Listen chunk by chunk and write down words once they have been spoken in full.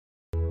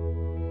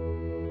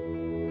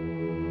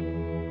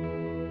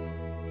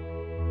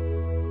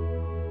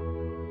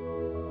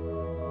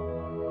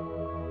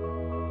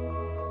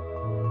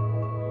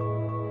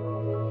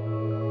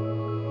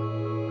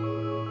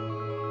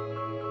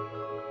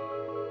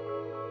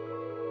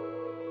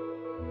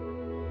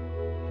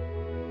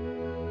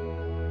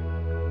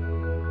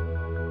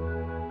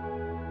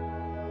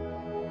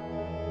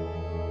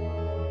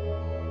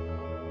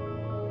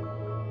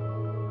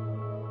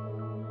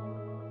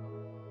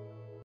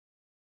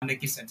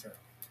Nikki Center.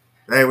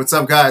 Hey, what's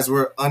up, guys?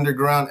 We're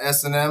Underground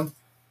S&M.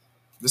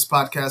 This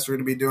podcast, we're going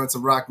to be doing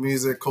some rock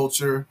music,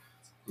 culture,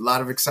 a lot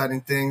of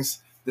exciting things.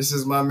 This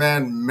is my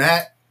man,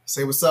 Matt.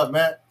 Say what's up,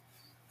 Matt.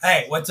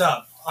 Hey, what's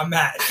up? I'm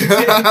Matt.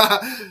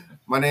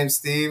 My name's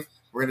Steve.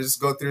 We're going to just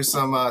go through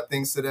some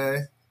things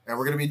today, and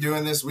we're going to be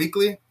doing this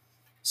weekly.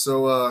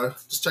 So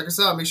just check us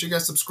out. Make sure you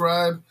guys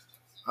subscribe,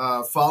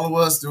 follow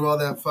us, do all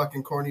that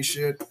fucking corny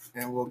shit,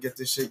 and we'll get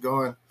this shit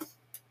going.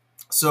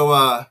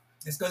 So,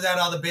 this goes out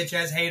to all the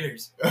bitch-ass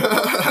haters.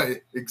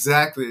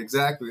 Exactly.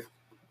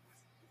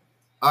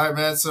 All right,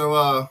 man.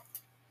 So,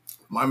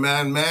 my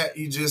man Matt,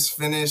 he just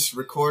finished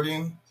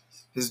recording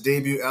his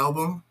debut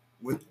album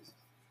with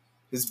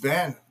his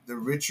band, the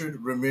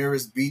Richard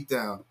Ramierez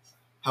Beatdown.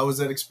 How was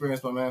that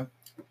experience, my man?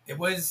 It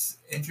was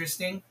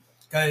interesting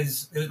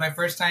because it was my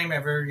first time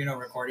ever,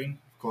 recording.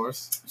 Of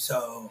course.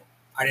 So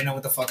I didn't know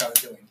what the fuck I was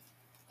doing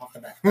off the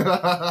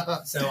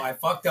bat. So I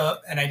fucked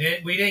up, and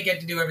we didn't get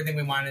to do everything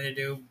we wanted to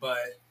do,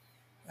 but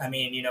I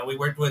mean, we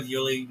worked with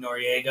Yuli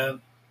Noriega.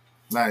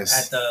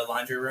 Nice. At the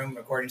Laundry Room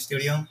recording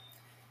studio,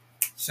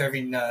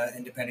 serving the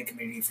independent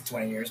community for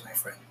 20 years, my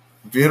friend.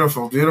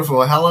 Beautiful.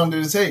 How long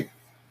did it take?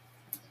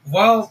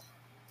 Well,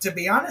 to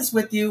be honest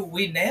with you,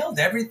 we nailed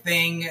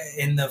everything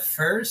in the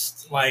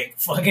first,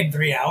 fucking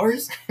 3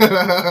 hours.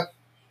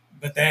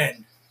 But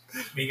then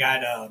we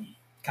got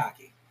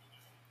cocky.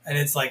 And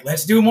it's like,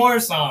 let's do more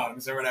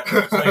songs or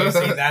whatever. So you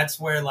see, that's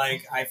where,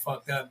 I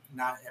fucked up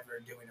not ever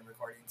doing a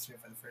recording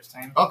for the first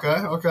time.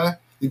 Okay.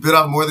 You bit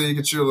off more than you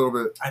could chew a little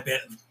bit. I bit,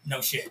 no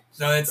shit.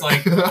 So it's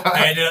like,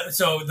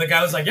 so the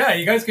guy was like, yeah,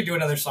 you guys could do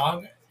another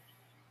song.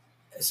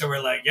 So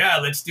we're like, yeah,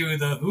 let's do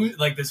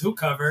this Who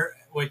cover,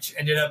 which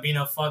ended up being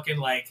a fucking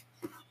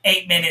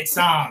 8-minute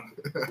song.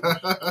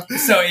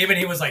 So even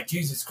he was like,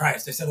 Jesus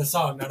Christ, I said a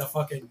song, not a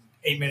fucking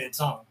 8-minute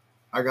song.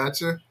 I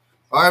got you.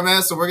 All right,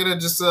 man. So we're gonna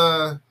just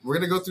we're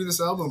gonna go through this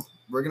album.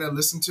 We're gonna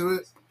listen to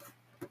it.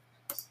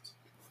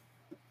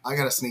 I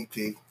got a sneak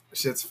peek.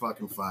 Shit's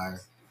fucking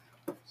fire.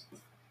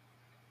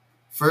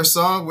 First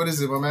song, what is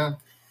it, my man?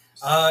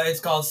 It's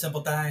called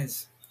Simple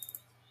Thighs.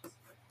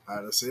 All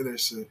right, let's see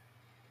this shit.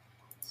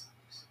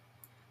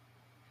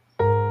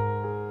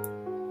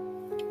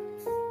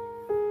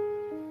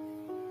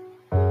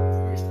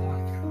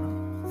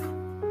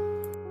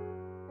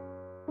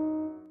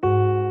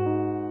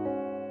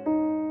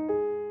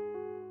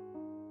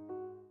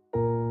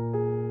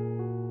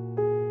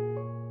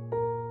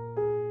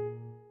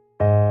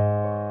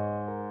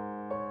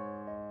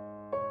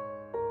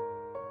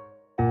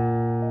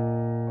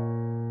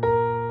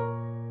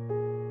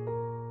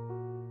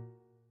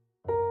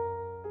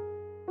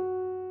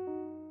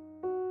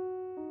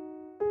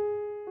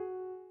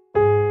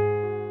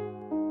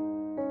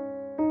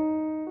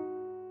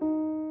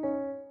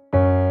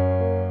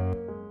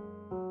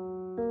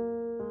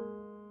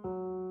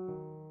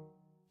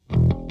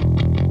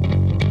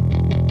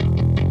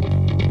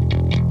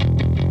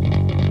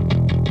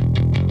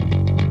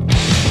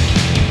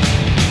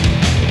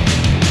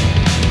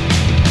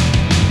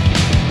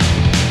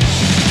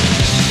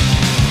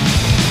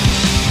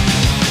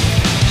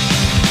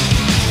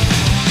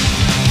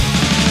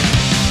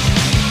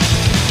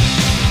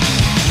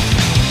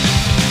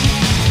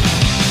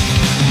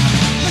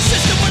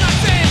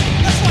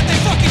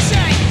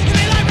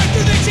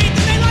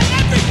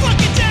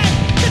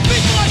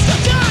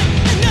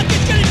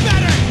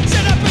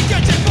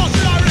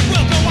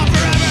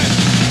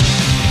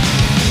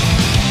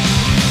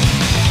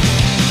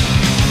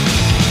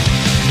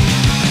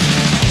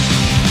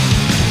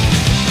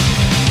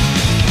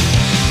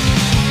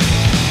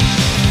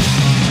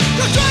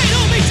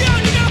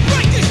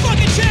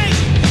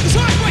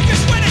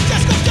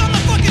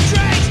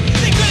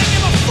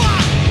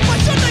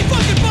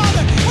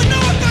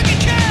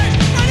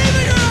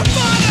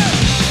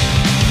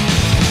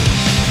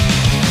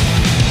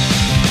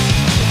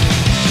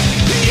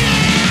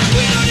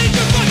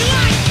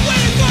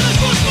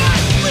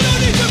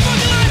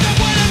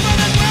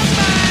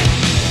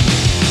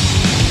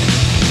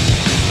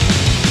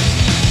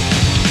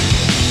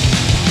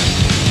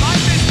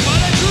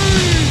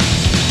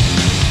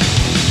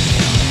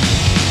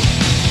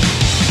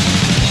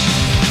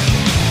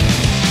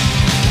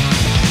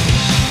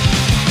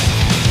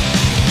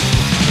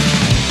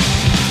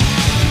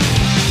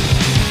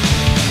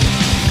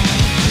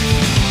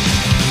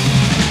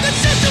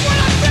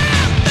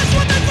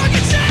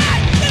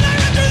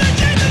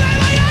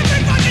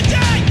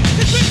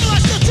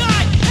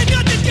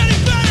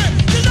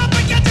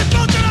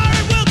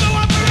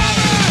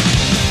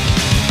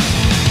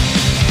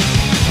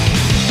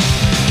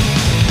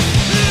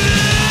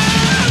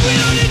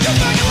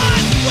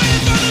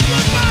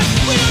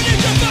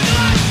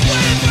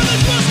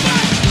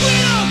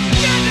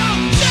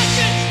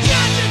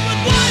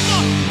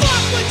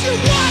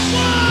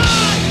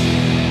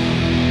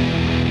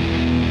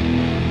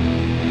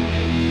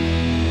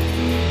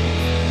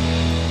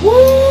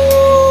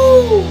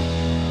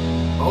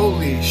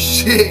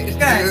 shit.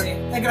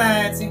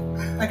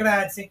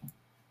 Grazie.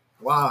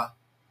 Wow.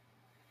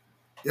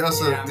 Yo,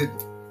 so Yeah.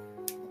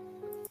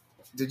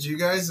 Did you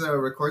guys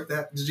record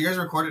that? Did you guys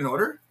record in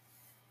order?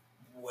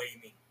 What do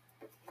you mean?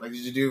 Like,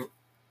 did you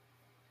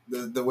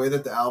do the way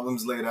that the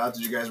album's laid out?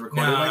 Did you guys record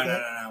it like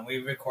that? No. We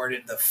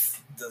recorded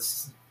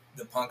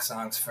the punk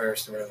songs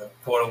first, or the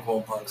quote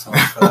unquote punk songs.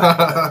 For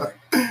that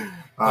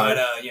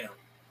but you know,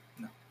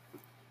 no.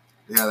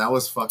 Yeah, that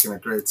was fucking a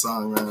great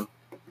song, man.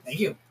 Thank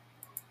you.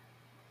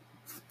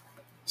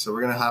 So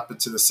we're gonna hop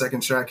into the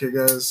second track here,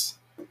 guys.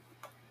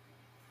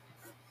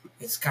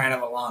 It's kind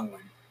of a long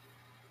one.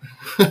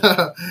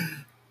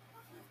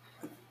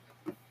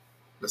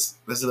 Let's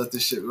let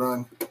this shit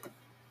run.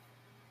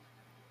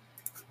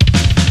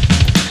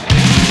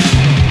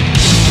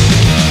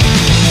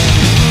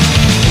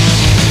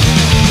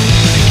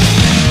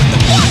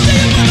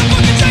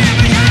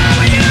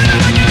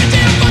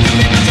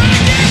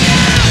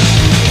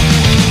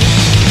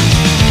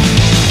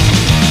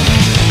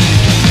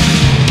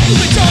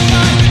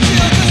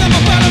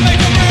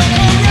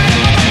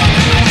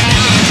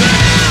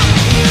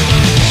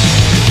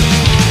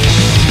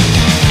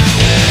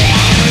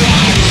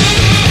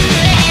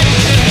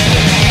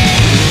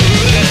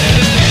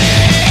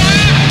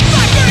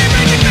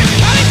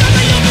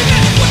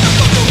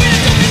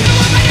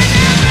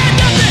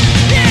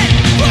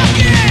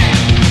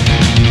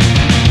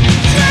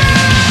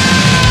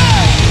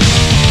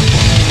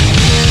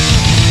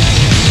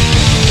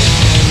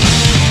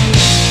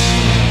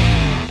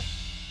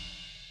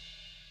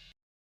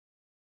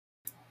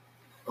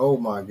 Oh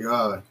my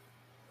god.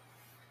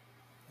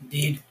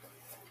 Indeed.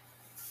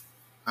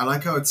 I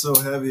like how it's so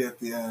heavy at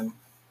the end.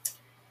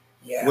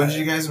 Yeah. When did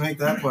you guys make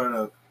that part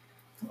up?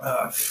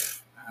 I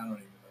don't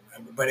even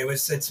remember. But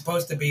it's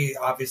supposed to be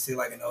obviously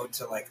like an ode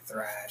to like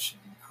thrash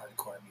and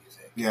hardcore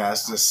music. Yeah,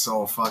 it's just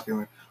so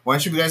fucking. Why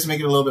don't you guys make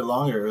it a little bit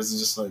longer? Or is it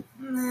just like?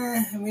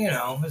 Nah, you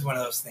know, it's one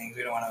of those things.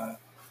 We don't want to.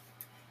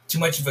 Too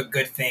much of a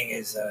good thing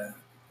is a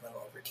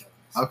little overkill.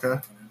 Okay. You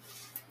know?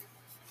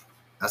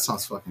 That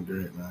sounds fucking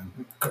great, man.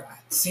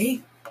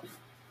 See?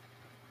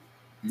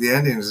 The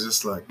ending is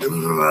just like.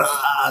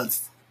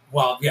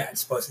 Well, yeah,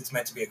 it's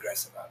meant to be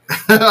aggressive,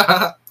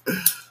 obviously.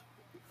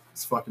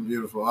 It's fucking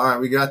beautiful. All right,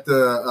 we got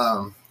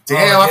the.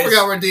 Damn, I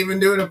forgot we're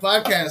even doing a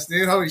podcast,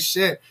 dude. Holy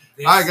shit!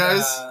 All right,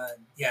 guys.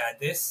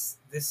 This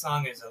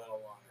song is a little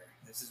longer.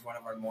 This is one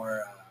of our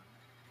more.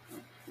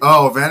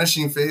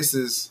 Vanishing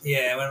Faces.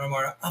 Yeah, one of our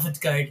more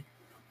avant-garde.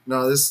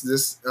 No, this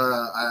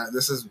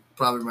is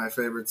probably my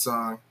favorite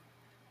song.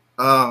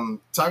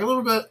 Talk a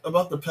little bit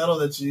about the pedal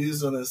that you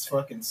used on this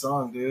fucking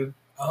song, dude.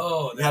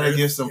 Oh, you gotta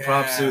give some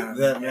props to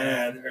that,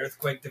 man. The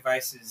Earthquake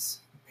Devices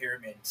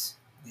Pyramids.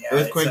 Yeah,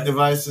 Earthquake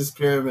Devices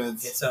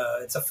Pyramids. It's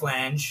a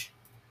flange,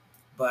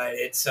 but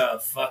it's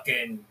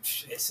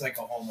like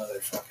a whole nother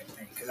fucking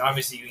thing. Because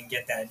obviously you can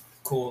get that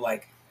cool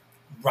like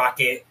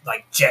rocket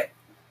like jet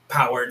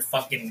powered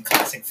fucking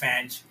classic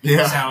flange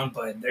sound,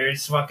 but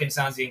there's fucking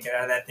sounds you can get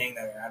out of that thing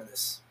that are out of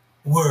this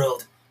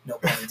world. No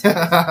pun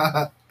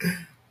intended.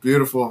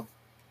 Beautiful.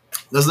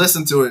 Let's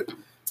listen to it.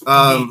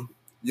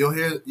 You'll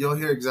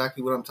hear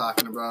exactly what I'm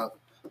talking about.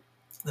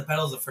 The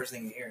pedal's the first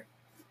thing you hear.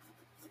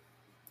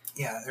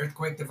 Yeah,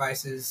 Earthquake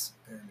Devices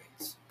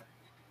Pyramids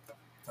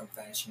from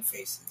Vanishing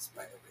Faces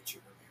by the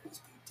Richard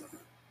Ramierez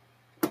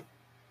Beatdown.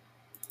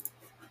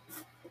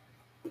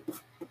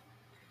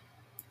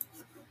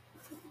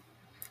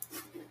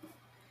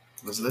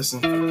 Let's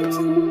listen.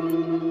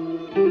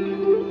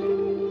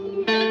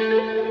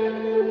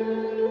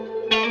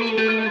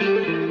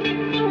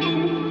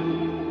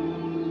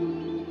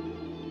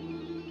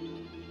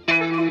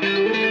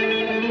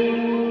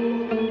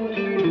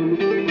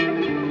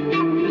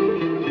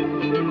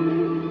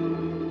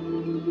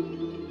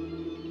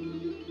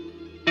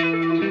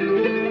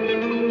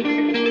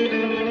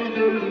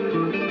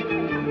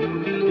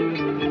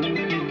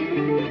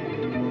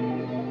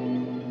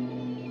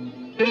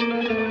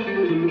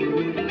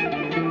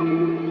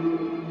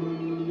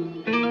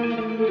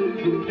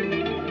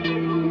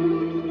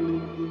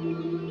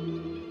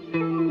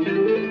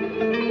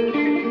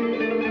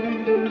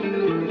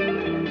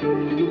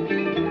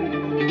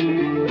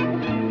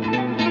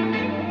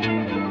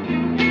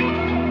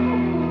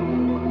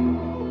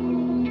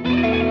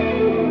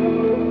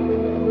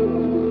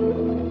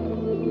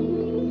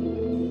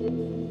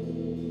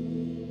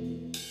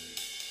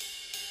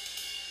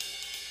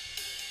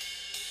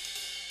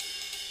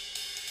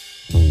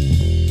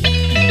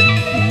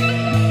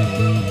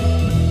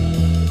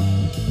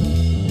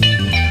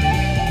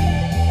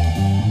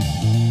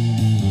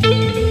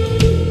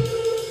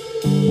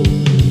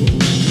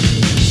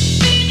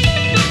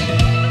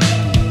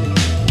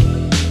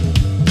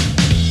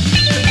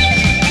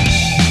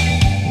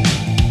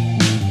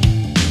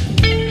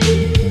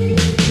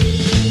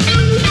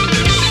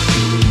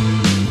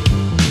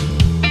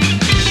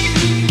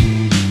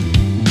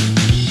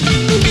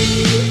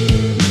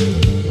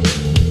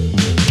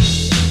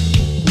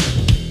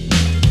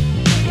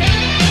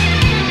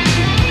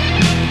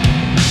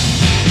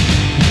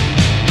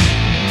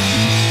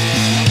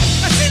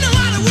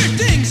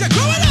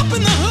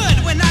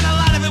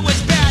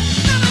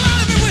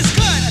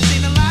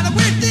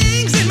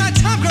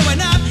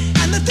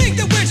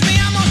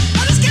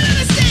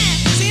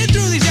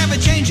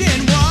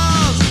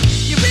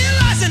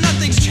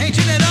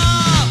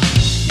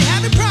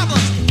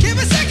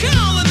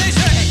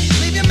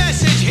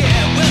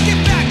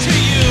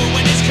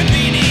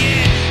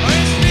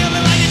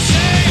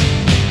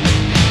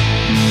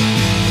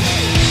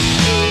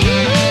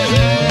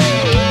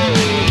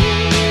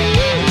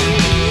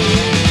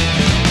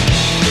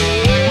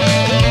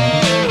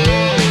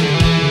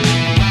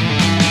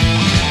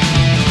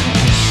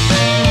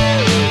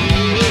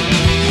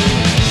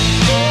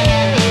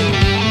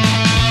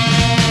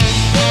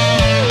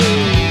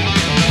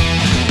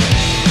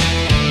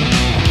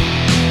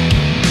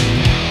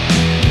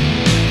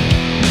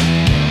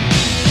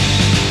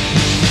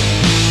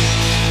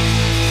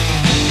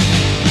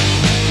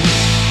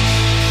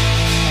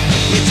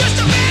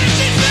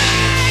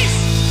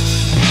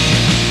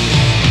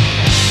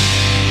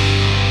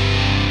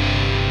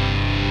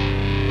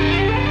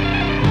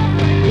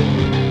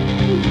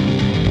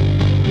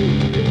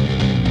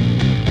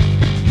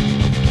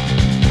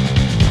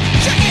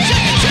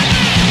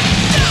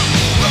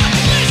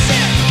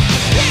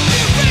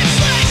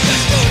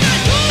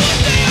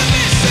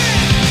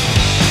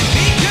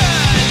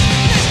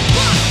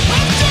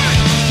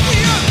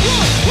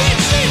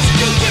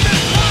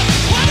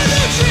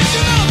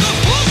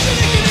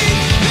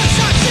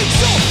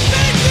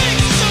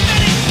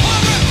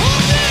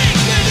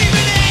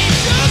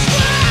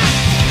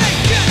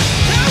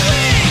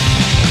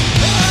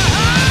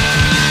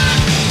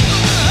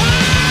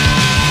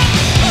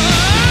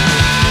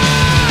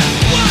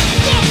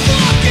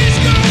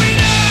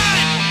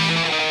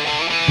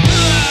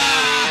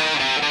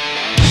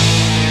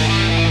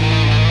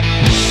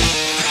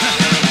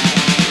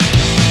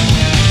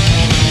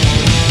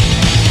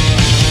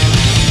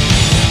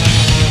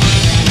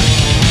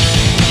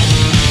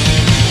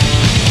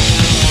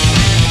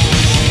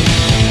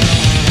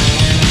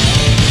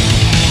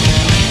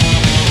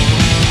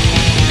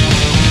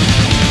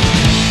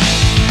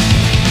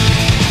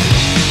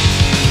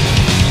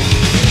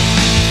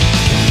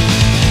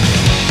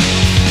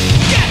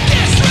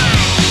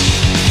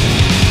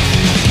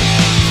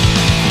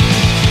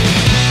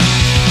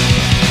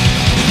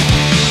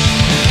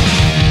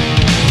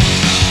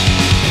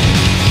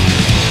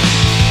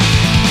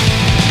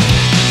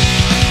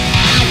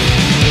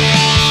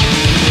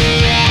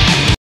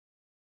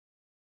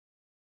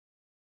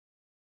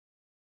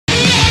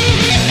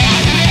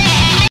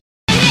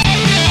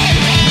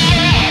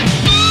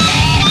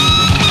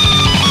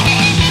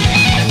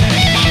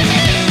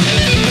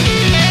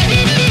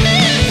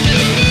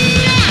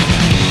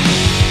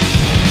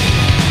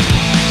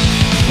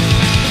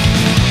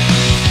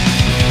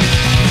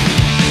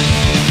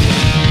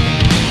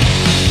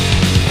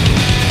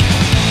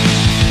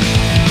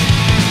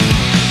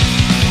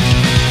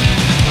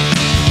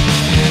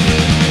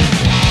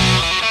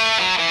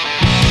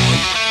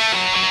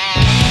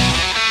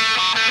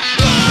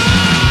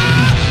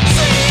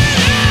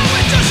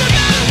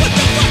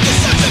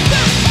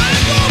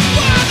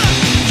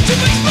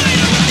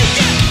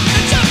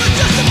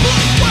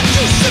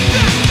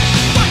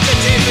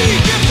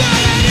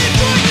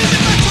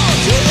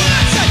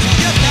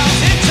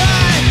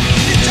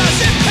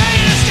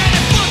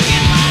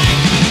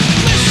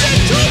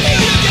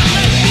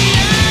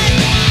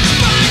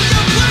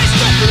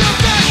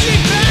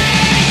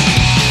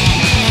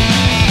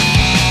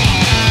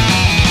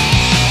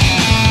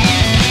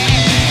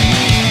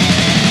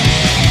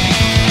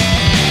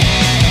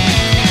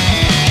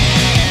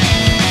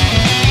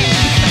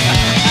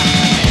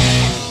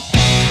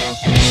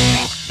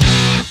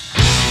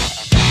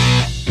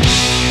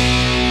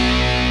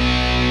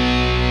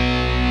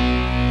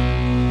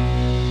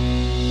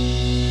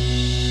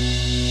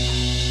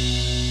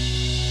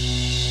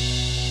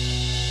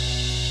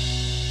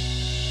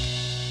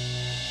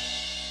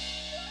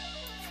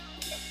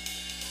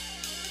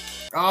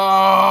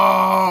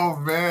 Oh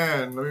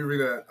man, let me read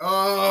that.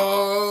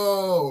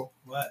 Oh,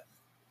 What?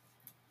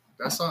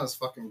 that song is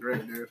fucking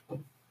great, dude.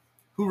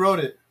 Who wrote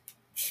it?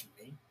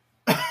 Me?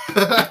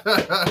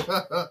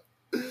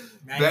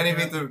 Manny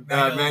beat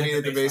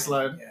the bass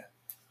line. Yeah.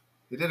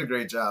 He did a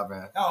great job,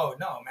 man. Oh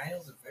no,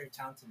 Manuel's a very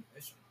talented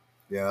musician.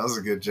 Yeah, that was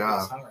a good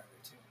job. He's a songwriter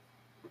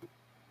too.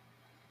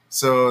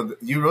 So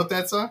you wrote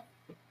that song?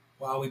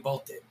 Well, we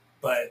both did,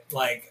 but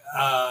like,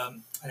 I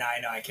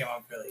know I came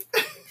up really.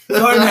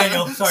 Sorry,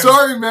 Manuel.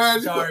 Sorry,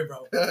 man. Sorry,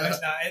 bro. No,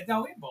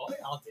 we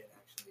all did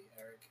actually.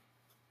 Eric,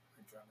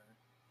 our drummer,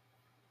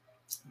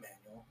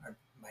 Manuel,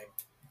 my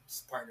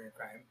partner in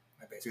crime,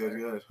 my bass player.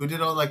 Good. Who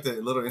did all like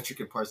the little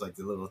intricate parts, like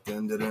the little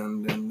dun dun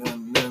dun dun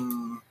dun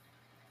dun?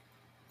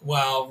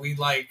 Well, we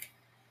like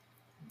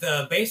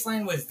the bass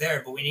line was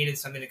there, but we needed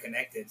something to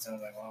connect it. So I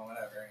was like, well,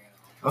 whatever.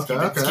 Let's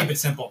keep it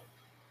simple.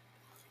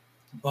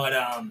 But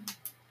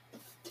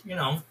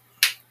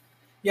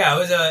yeah,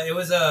 it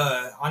was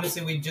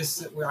honestly,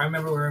 I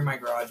remember we were in my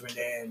garage one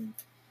day and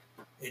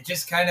it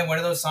just kind of one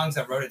of those songs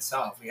that wrote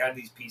itself. We had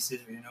these pieces,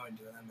 we didn't know what to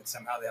do with them, but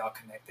somehow they all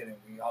connected and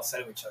we all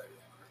said to each other,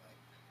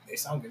 they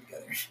sound good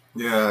together.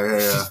 Yeah.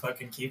 Just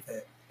fucking keep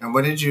it. And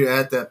when did you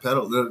add that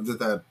pedal? Did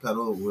that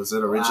pedal, was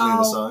it originally in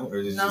the song?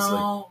 Or did just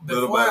like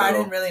before I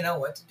didn't really know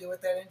what to do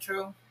with that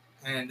intro.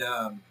 And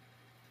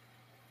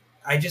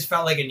I just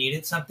felt like it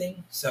needed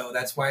something. So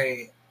that's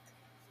why,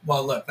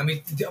 well, look,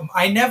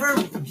 I never,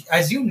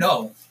 as you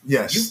know,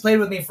 yes, you've played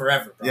with me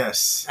forever, bro.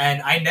 Yes.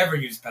 And I never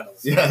used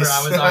pedals. Yes.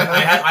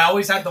 I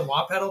always had the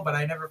wah pedal, but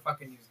I never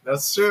fucking used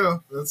pedals.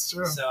 That's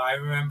true. So I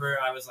remember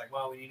I was like,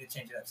 well, we need to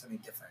change it up to something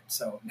different.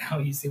 So now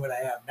you see what I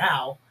have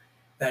now,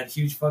 that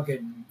huge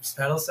fucking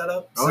pedal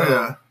setup. Oh, so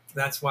yeah.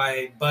 That's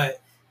why,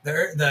 but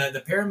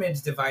the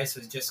Pyramids device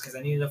was just because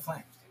I needed a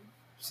flange, dude.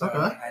 So,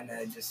 okay. And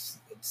it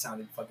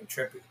sounded fucking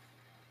trippy.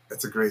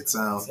 That's a great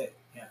sound. That's it.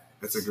 Yeah.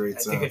 That's a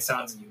great sound. I think it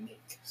sounds unique.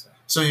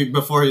 So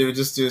before you would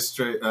just do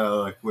straight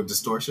like with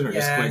distortion or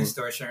just clean?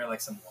 Distortion or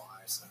like some wah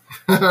or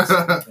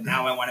something. But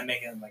now I want to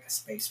make it like a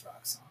space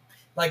rock song.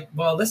 Like,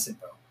 well, listen,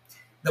 bro.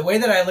 The way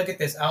that I look at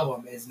this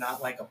album is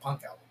not like a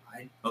punk album.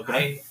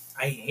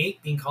 I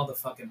hate being called a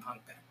fucking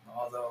punk band.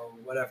 Although,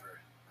 whatever.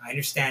 I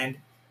understand.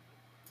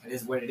 It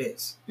is what it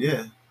is.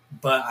 Yeah.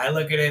 But I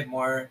look at it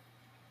more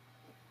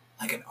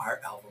like an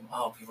art album.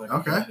 Oh, people are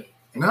okay. Me.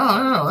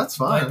 No, that's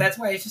fine. But that's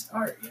why it's just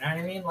art. You know what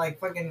I mean? Like,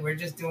 fucking, we're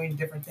just doing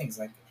different things.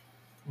 Like,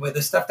 with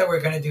the stuff that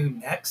we're going to do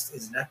next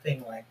is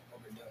nothing like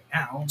what we're doing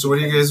now. So what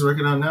are you guys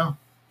working on now?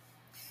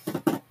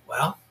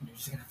 Well, you're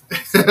just going to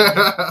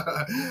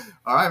have to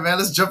all right, man.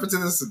 Let's jump into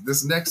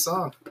this next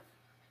song.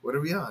 What are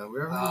we on?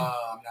 Where are we?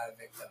 I'm not a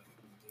victim.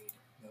 Indeed.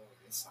 No,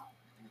 this song.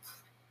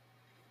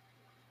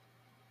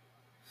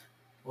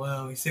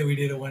 Well, we said we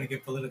didn't want to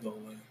get political.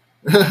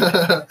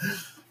 All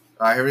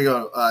right, here we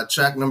go.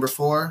 Track number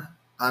 4,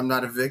 I'm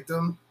Not a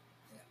Victim.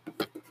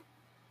 Yeah.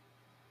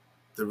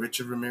 The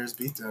Richard Ramierez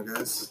Beatdown,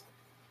 guys.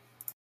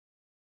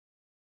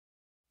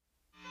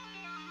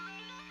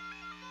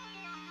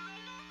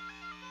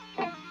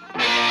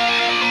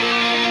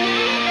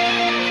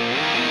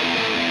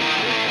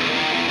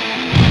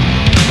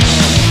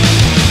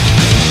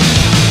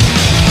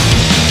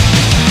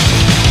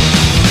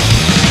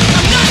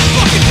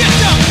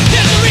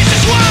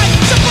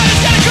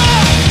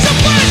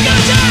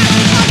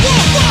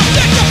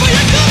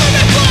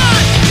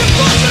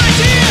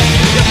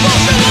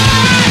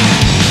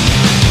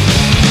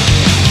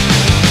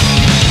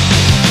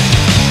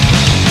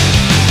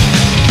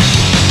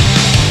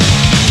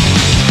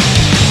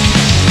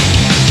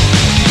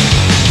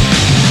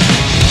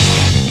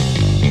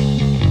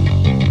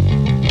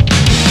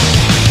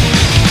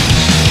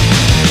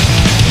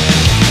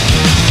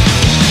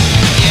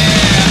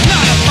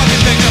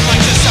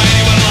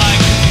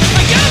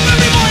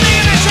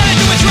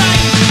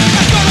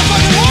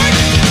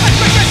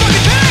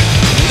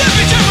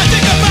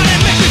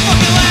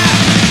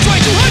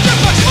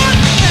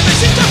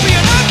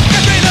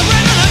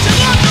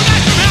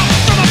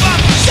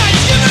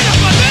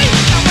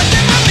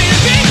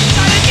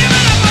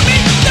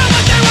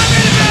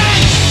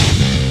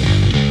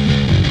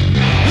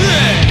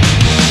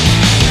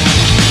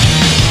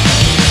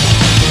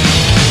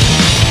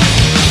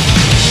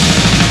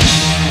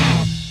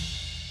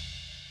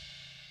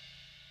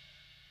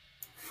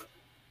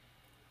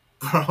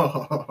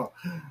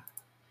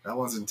 That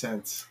one's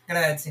intense.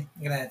 Grazie.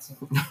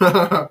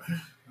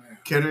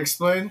 Care to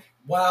explain?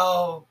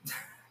 Well,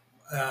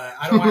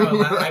 I don't want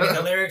to. I mean,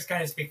 the lyrics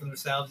kind of speak for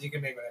themselves. You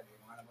can make whatever you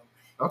want of them.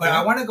 Okay. But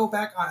I want to go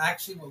back on.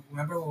 Actually,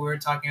 remember when we were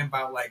talking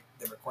about like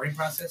the recording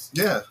process?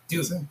 Yeah,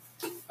 dude.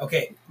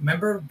 Okay,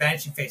 remember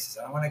Banishing Faces?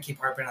 I don't want to keep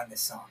harping on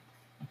this song,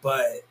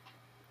 but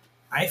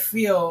I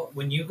feel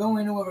when you go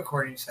into a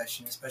recording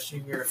session, especially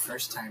if you're a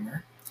first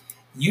timer,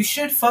 you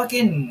should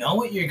fucking know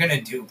what you're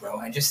gonna do, bro,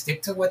 and just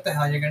stick to what the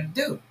hell you're gonna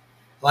do.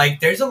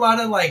 Like, there's a lot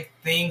of like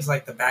things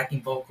like the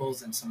backing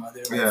vocals and some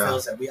other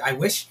fills that I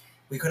wish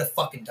we could have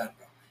fucking done,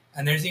 bro.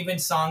 And there's even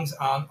songs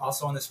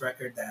also on this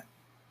record that,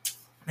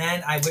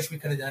 man, I wish we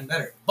could have done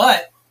better.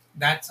 But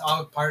that's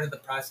all part of the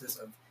process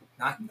of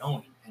not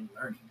knowing and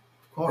learning.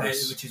 Of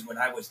course. Which is what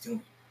I was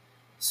doing.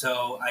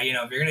 So, you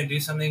know, if you're going to do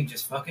something,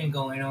 just fucking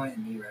go into it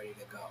and be ready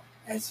to go.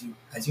 As you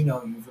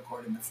know, you've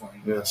recorded before.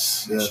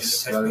 Yes.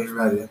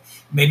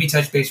 Maybe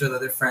touch base with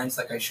other friends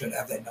like I should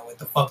have that know what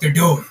the fuck they're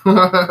doing.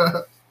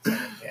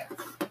 Yeah.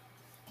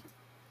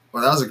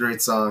 Well, that was a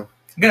great song.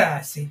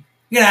 Grazie.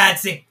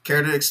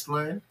 Care to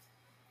explain?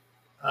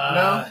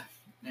 No?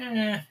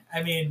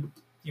 I mean,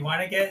 you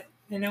want to get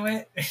into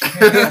it?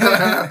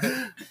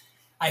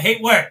 I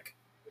hate work.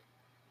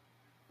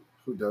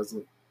 Who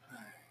doesn't?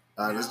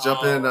 All right, let's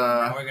jump in.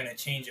 Now we're going to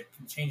change it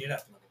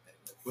up a little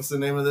bit. What's the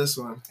name of this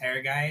one?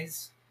 Air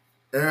Guys.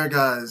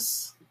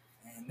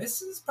 And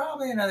this is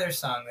probably another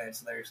song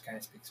that's lyrics kind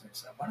of speaks for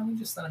itself. Why don't we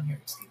just let them hear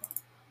it, Steve?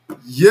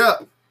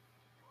 Yeah.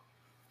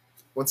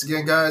 Once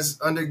again, guys,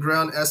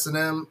 Underground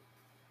S&M.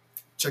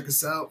 Check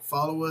us out.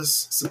 Follow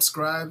us.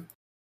 Subscribe.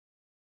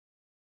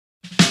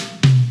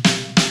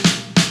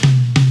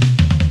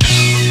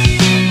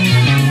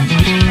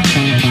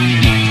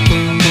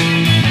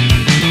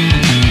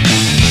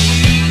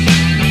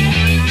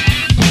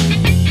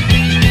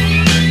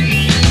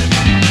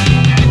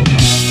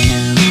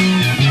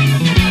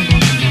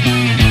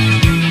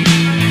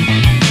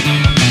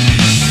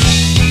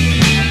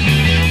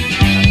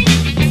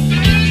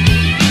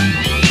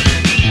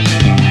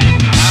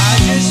 I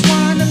just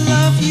wanna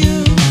love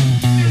you.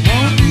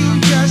 Won't you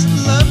just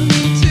love me?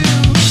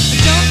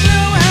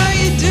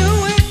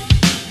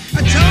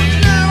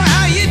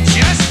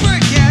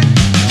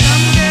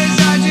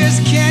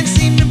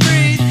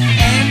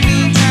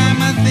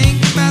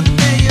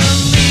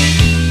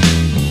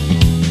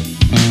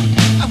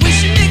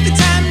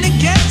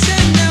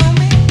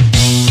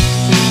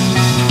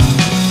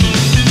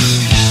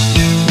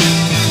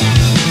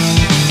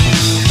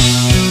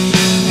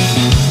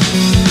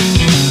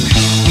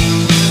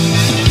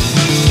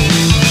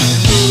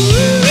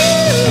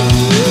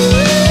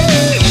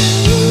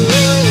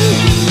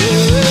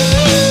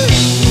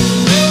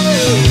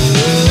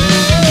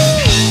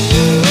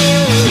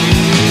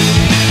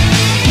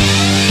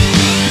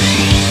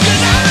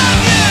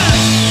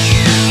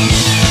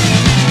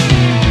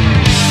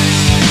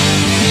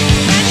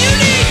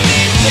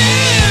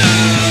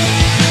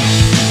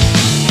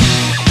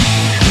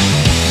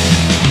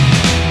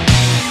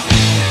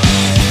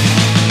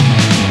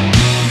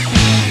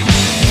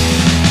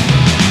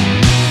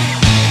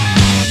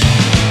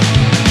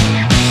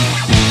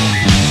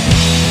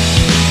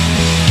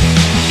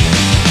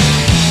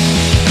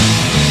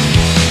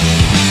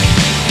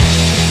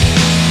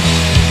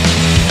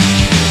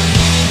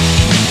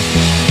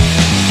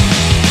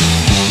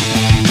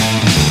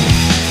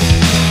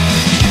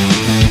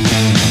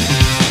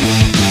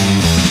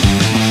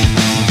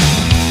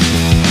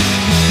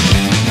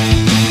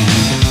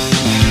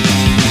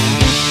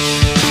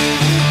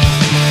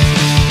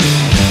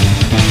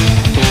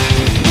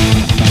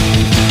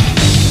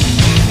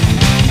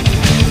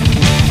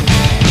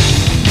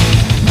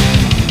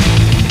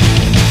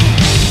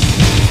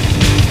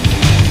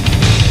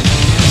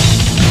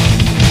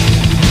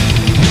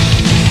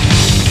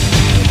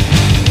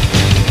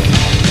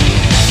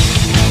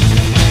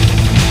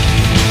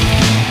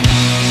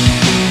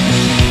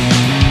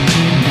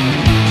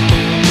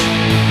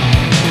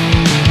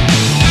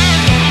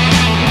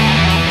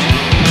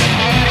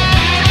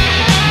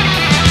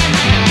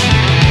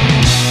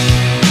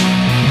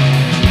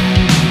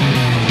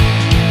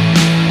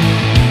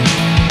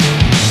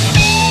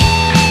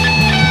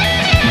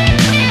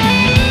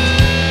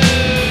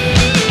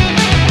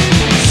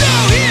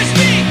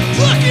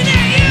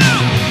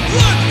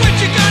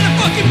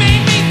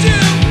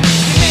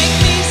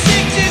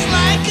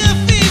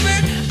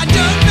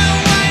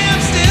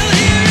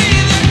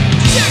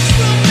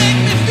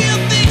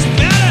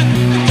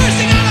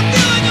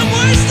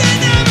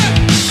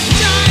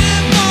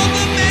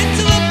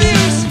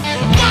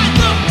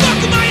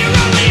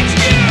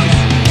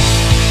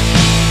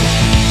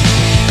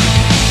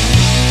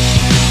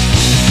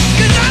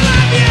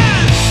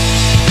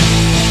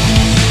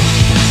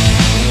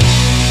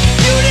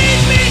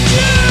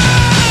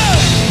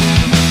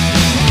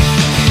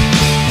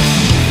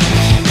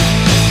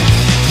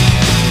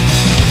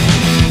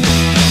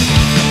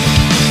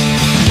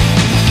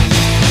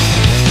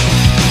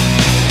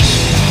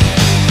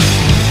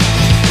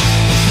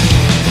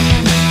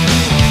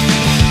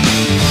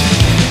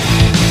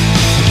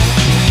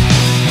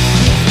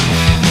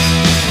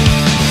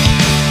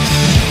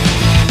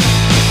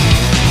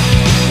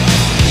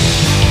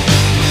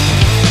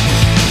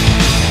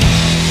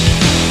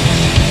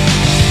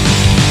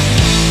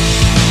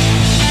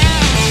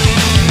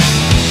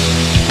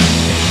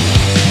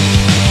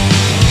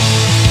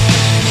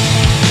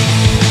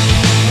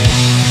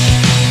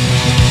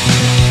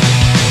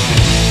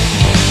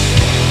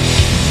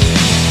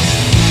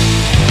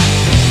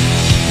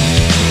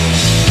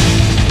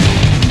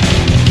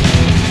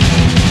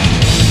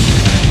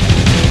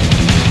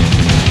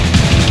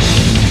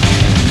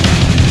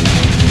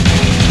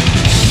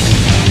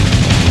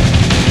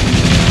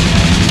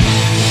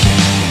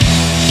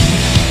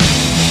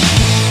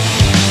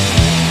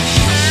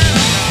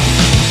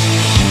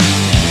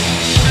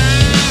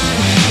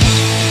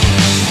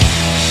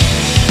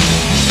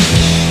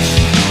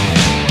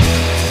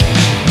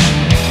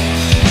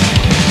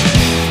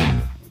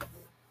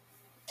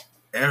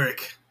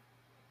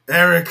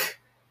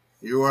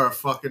 a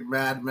fucking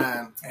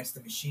madman. That's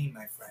the Machine,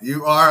 my friend.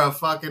 You are a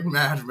fucking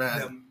madman.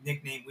 The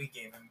nickname we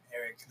gave him,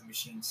 Eric the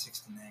Machine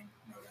 69.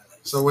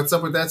 So what's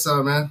up with that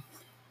song, man?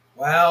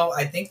 Well,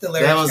 I think the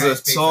lyrics. That was a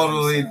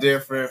totally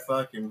different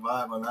fucking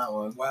vibe on that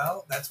one.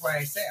 Well, that's why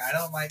I say I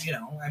don't like,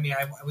 I mean,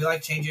 we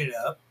like changing it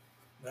up.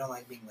 We don't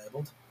like being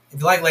labeled.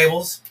 If you like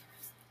labels,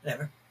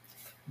 whatever.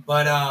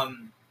 But,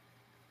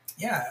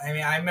 yeah, I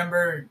mean, I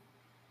remember,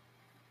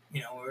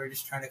 we were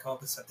just trying to come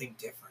up with something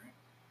different.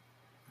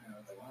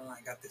 Like, well,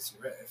 I got this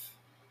riff.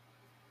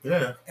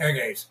 Yeah. Air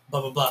gaze,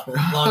 blah, blah, blah.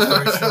 Long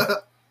story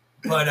short.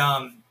 But,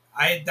 I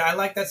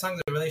like that song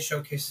that really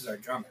showcases our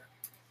drummer.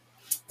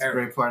 Eric.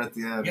 Great part at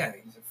the end. Yeah,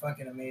 he's a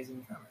fucking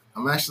amazing drummer.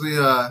 I'm actually,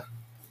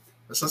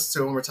 let's listen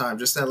to it one more time.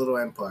 Just that little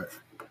end part.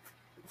 I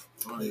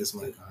want to use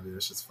my audio.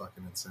 It's just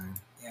fucking insane.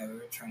 Yeah, we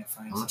were trying to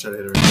find I'm going to try to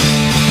hit it right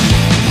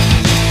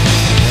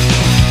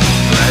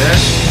here.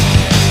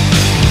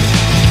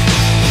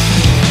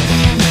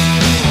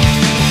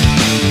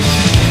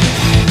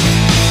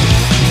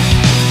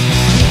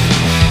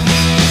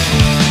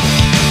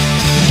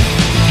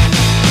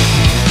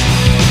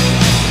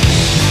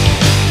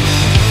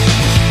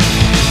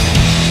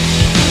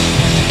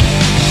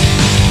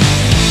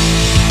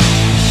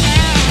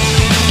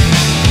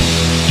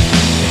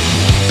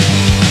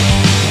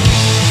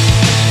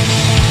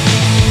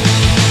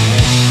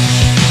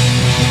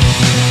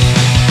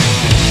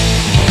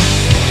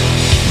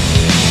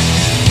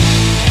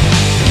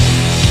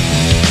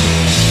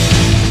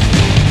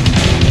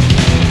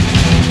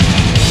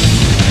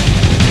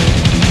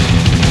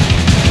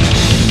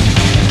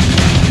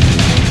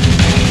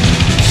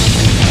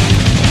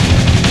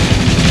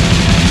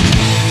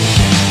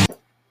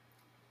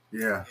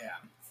 Yeah.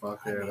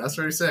 Fuck yeah. That's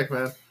pretty sick,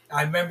 man.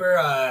 I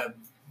remember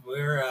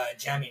we were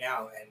jamming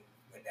out, and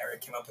when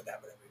Eric came up with that,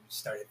 whatever, we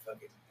started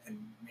fucking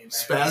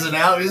spazzing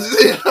out. Like,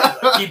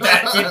 keep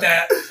that.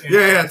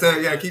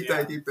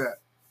 Keep that.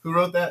 Who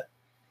wrote that?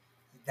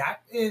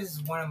 That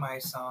is one of my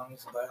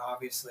songs, but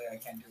obviously I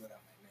can't do it on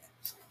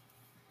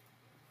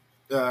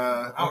my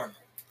man.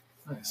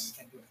 So. Nice. I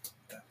can't do it.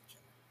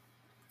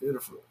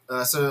 Beautiful.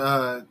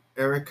 So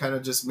Eric kind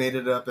of just made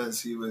it up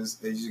as you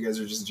guys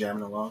are just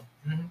jamming along.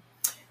 Mm-hmm.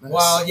 Nice.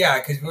 Well, yeah,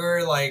 because we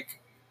were like,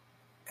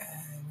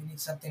 we need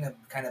something to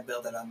kind of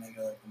build it up, make it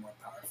a little more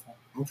powerful.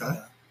 Okay.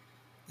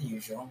 The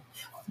usual.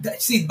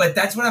 But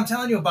that's what I'm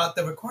telling you about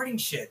the recording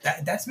shit.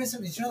 That's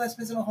missing. Did you know that's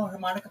missing a whole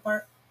harmonica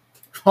part?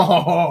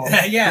 Oh,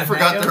 yeah. I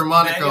forgot the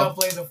harmonica. Manuel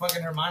plays the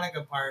fucking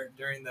harmonica part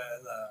during the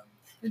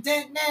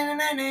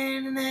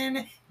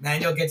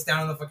Manuel gets down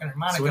on the fucking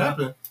harmonica. So what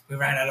happened? We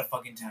ran out of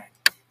fucking time.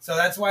 So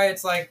that's why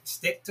it's like,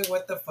 stick to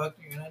what the fuck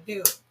you're gonna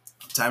do.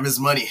 Time is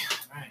money.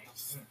 Right.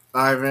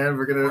 All right, man.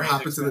 We're gonna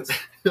hop into this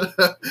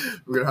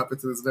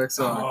next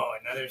song. Oh,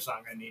 another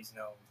song that needs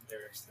no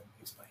lyrics to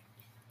explain.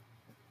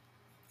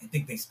 I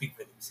think they speak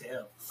for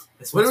themselves.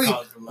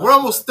 We're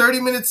almost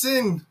 30 minutes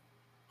in.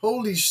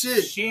 Holy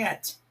shit!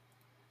 Shit.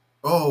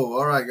 Oh,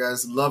 all right,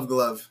 guys. Love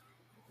Glove.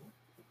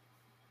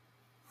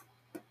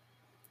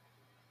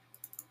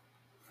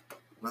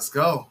 Let's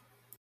go.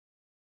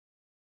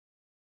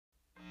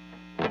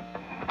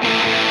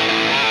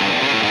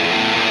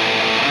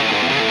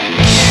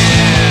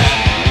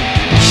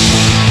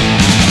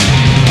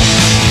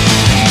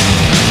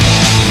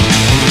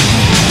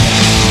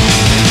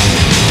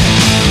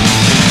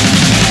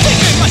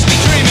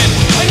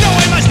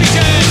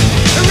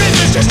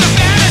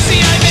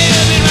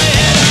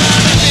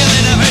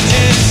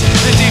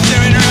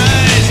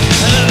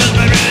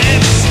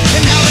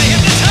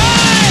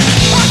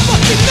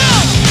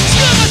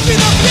 Be the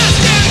best.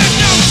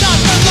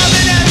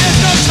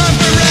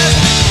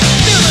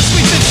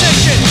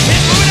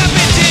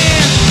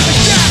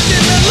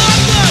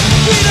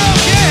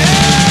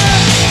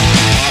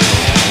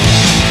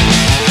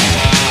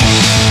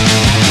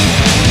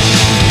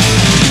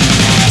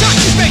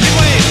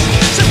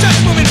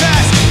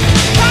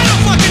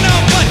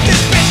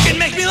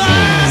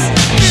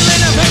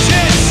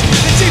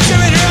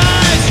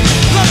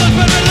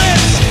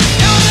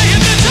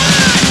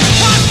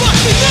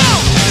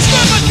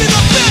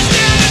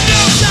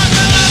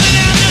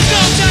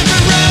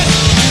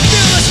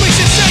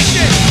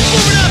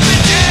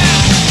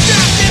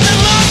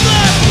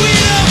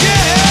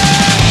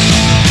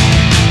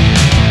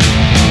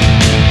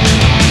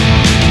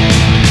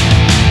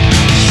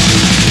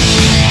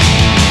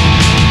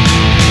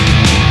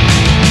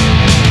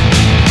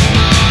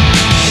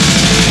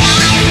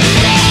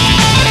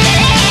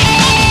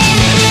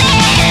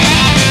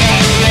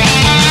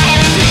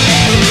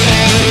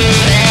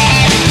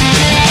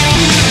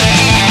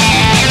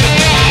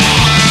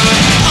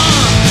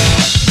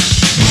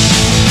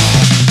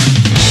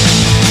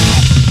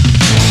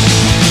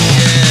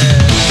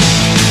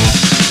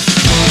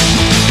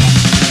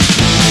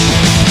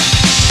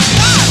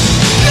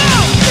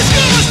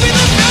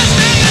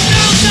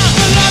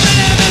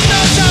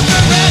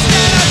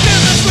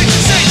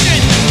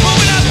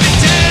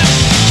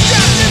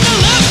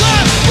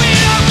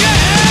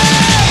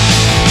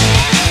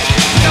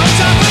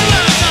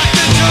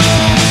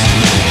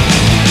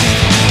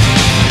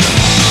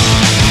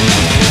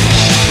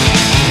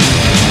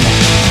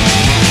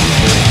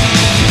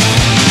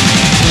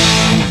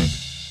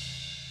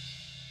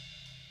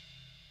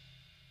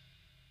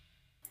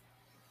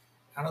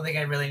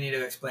 think I really need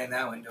to explain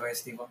that one, do I,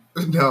 Steve?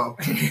 No.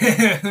 I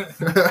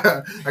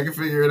can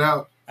figure it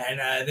out.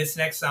 And this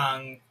next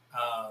song,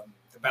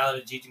 The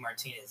Ballad of Gigi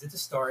Martinez, it's a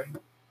story.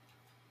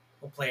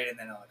 We'll play it and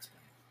then I'll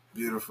explain it.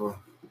 Beautiful.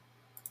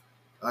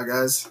 All right,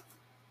 guys.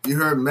 You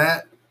heard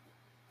Matt.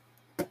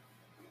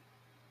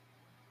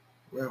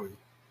 Where are we?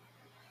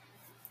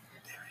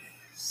 There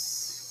it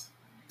is.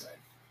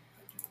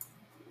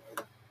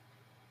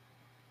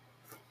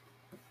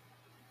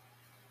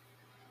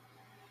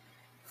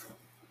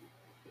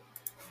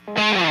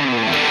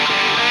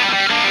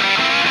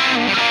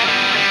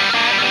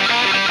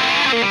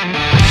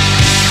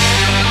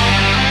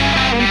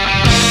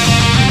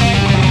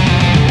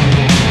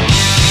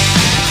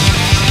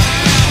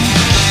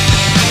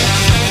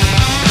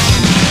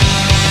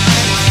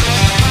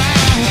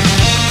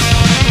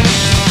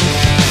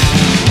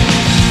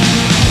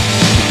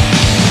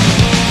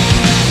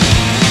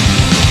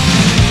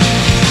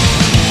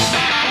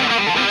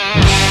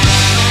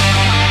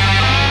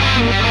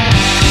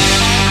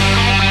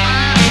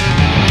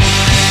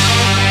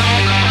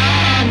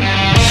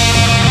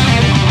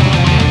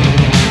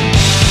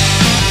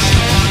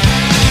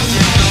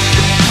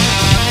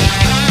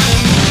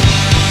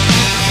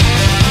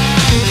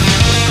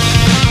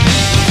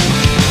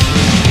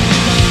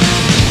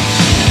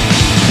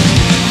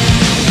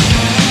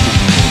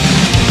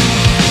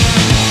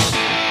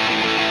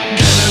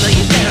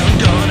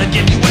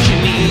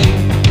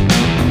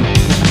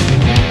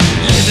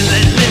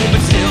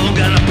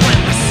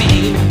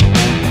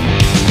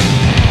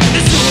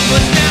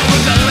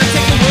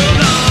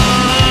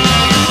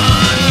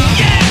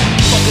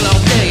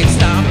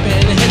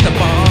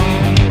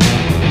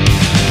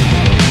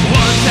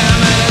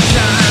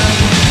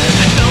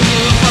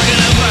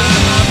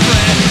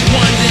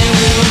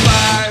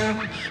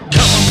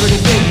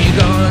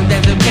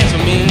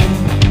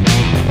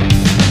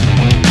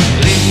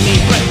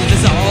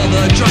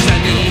 Drugs I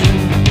need.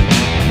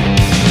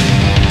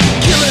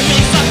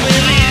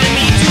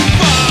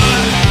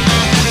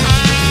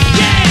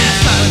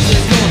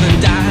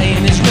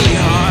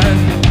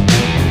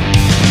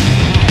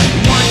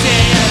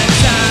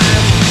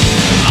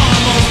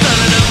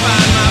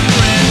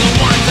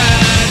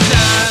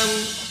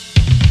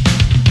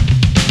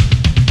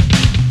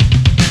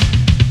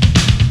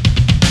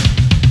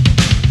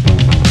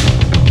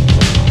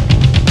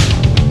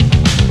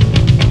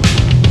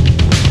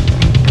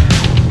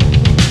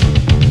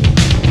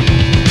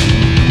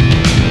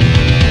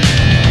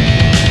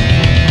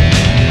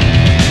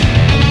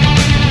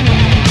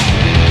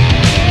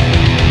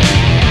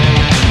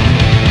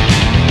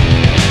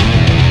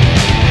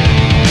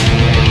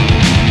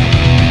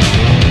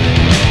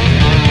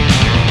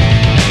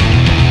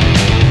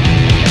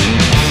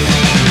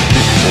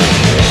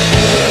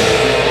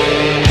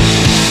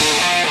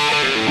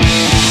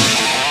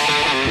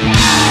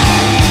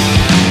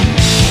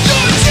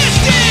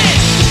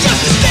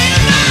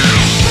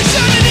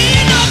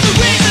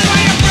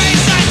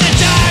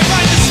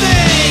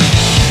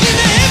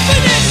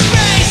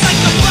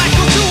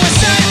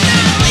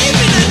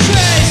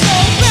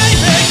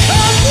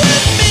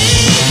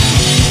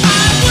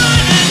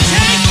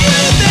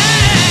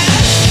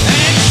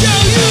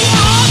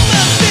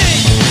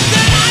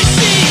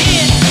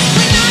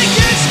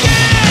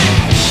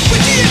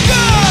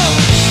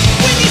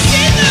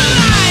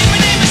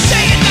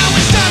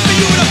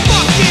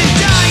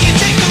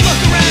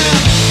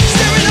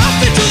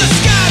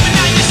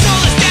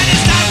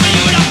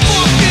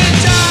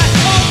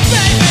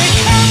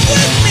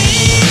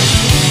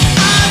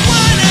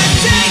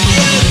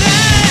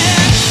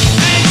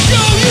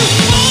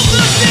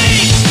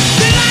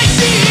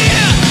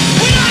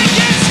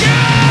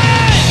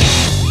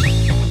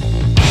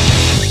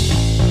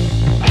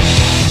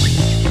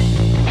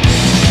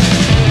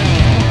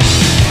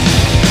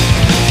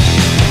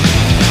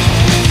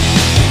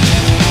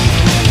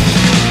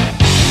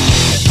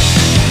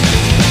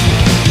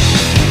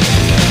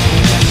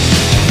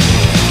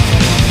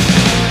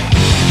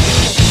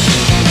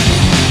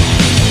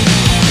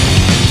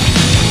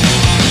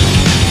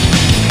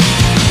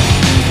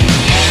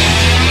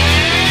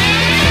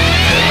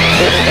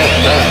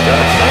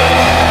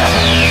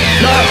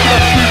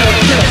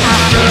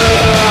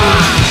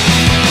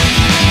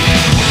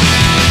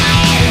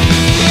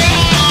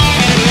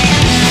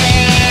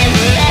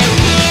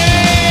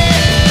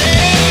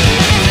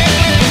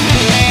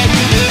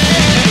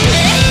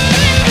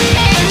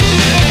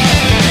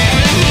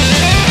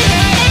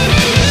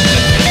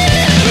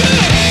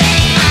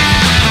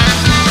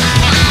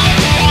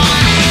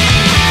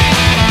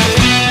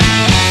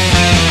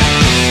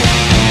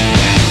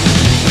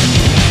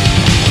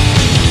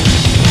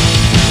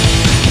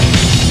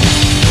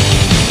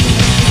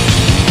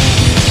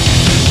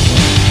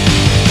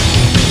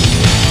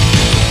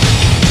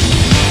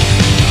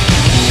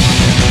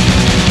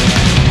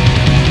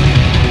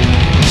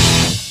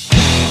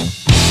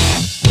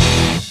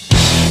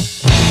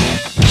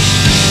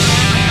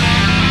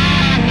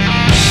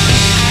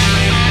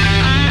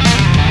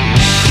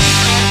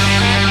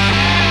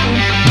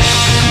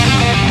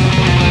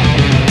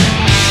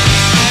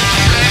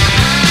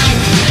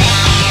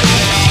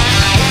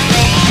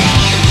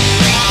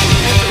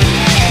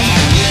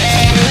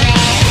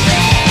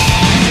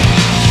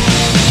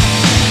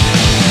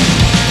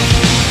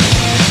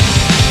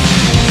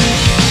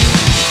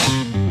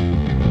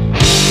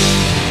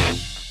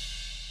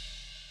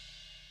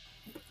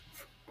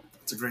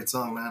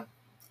 song, man.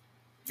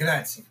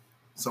 Grazie.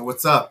 So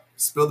what's up?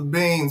 Spill the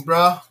beans,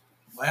 bro.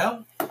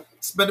 Well,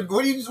 What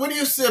are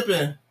you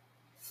sipping?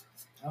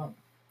 oh,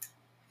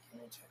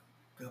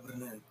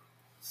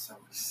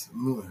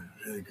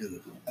 Really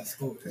good. that's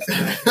cool.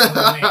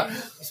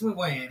 It's muy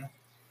bueno.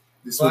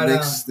 This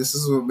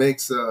is what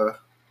makes the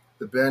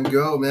band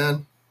go,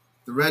 man.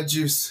 The red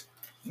juice.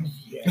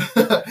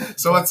 Yeah.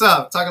 So what's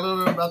up? Talk a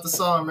little bit about the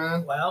song,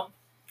 man. Well,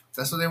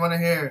 That's what they want to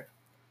hear.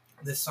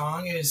 the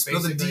song is Spill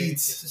the basically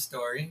deeds. it's a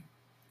story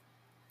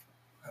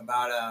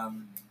about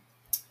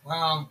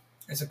well,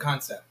 it's a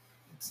concept.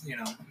 It's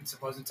it's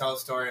supposed to tell a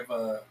story of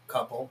a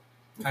couple,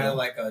 kind of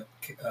like a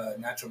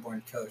natural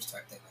born killers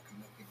type thing, like a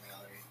Milky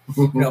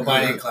Mallory.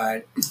 Bonnie and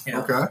Clyde.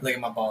 Okay. Look at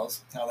my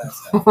balls, all that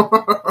stuff.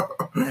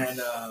 And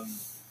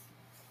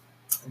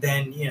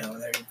then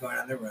they're going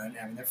on their run,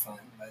 having their fun,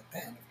 but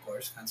then of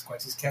course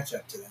consequences catch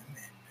up to them,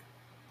 and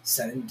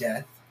sudden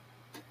death,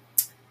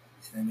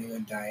 and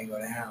then they go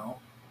to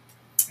hell.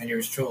 And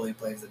yours truly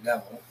plays the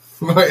devil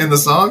In the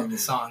song? In the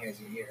song, as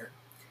you hear,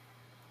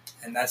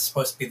 and that's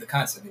supposed to be the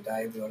concept. They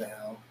die, they go to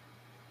hell.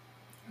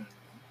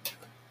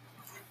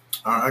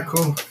 All right,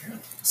 cool.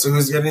 So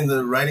who's getting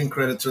the writing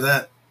credit for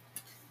that?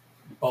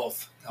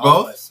 Both. All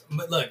Both? of us.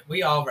 But look,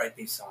 we all write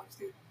these songs,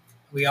 dude.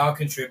 We all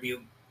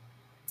contribute.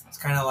 It's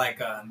kind of like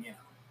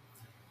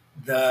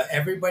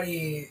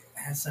everybody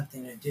has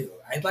something to do.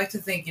 I'd like to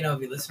think,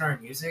 if you listen to our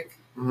music,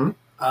 you're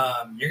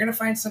gonna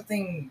find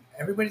something.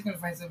 Everybody's gonna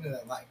find something they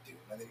like, dude.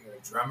 Whether you're a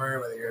drummer,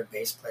 whether you're a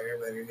bass player,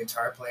 whether you're a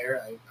guitar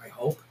player, I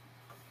hope,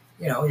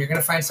 you're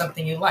gonna find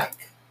something you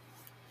like.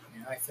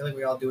 I feel like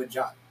we all do a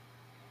job.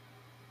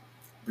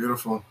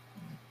 Beautiful.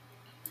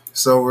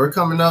 So we're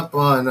coming up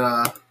on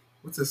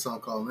what's this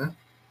song called, man?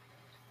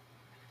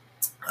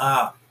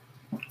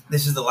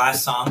 This is the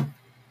last song.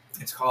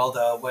 It's called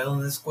 "Whale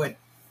and the Squid."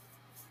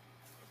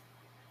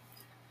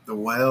 The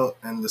Whale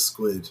and the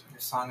Squid.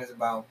 This song is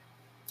about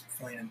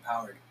feeling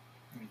empowered.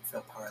 You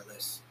feel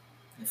powerless.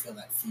 You feel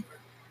that fever.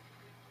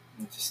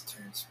 And it just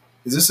turns.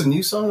 Is this a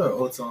new song or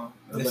old song?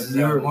 This Like is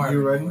newer, more of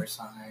newer a writing? newer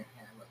song. I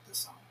wrote this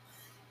song.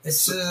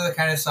 This is the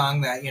kind of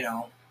song that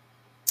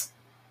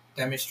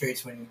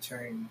demonstrates when you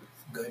turn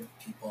good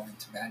people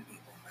into bad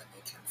people, but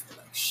they can feel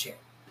like shit.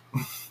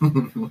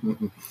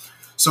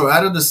 So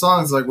out of the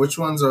songs, like which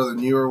ones are the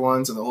newer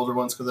ones and the older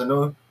ones? Because I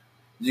know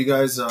you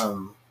guys, a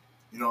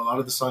lot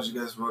of the songs you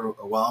guys wrote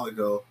a while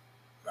ago.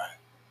 Right.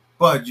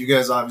 But you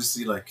guys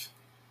obviously like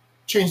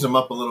changed them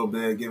up a little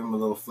bit, give them a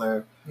little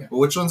flair. Yeah. But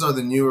which ones are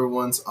the newer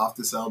ones off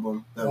this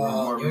album that were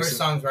more newer recent?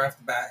 songs right off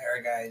the bat,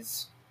 Era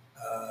Guys,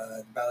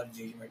 the Ballad of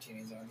Gigi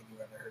Martinez. I don't think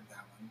you've ever heard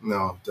that one.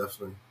 No,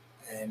 definitely.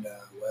 And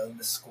Whale and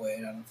the Squid.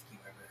 I don't think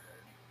you've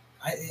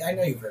ever heard. I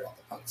know you've heard all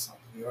the punk songs.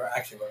 You were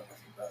actually wrote them with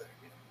your brother,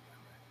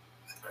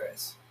 with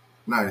Chris.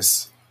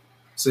 Nice.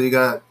 So you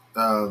got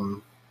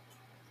the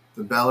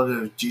Ballad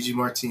of Gigi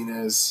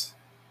Martinez,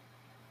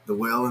 The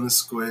Whale and the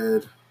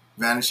Squid,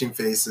 Vanishing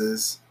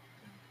Faces.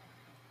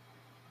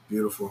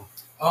 Beautiful.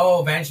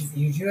 Oh, Vanishing.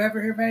 Did you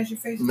ever hear Vanishing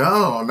Faces?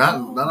 No,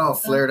 not all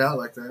flared out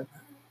like that.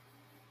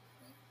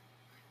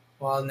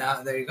 Well,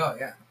 now there you go.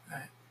 Yeah.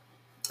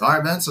 All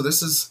right, man. So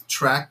this is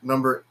track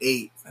number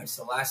 8. It's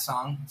the last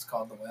song. It's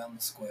called "The Whale and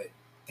the Squid."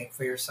 Think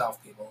for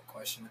yourself, people.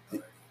 Question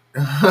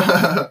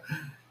authority.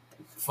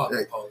 Fuck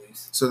the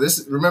police. So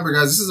remember,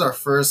 guys, this is our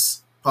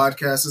first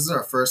podcast. This is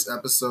our first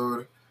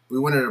episode. We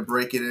wanted to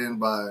break it in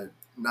by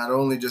not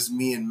only just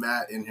me and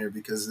Matt in here,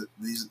 because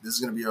this is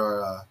going to be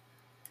our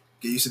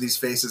get used to these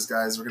faces,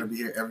 guys. We're going to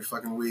be here every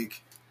fucking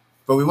week.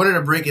 But we wanted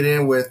to break it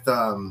in with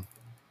the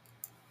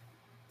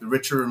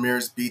Richard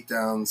Ramierez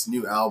Beatdown's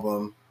new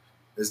album.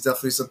 It's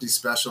definitely something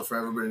special for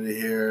everybody to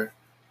hear.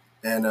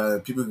 And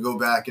people can go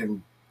back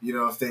and,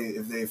 if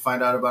they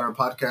find out about our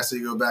podcast, they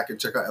go back and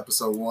check out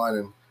episode 1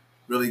 and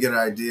really get an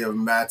idea of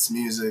Matt's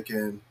music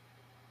and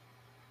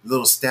the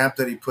little stamp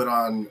that he put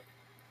on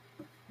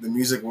the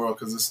music world,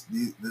 because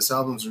this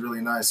album's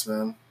really nice,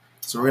 man.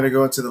 So we're gonna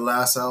go into the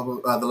last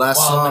album, the last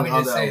song let me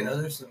on just the say, album.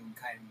 those are some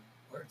kind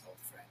words, old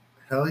friend.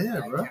 Hell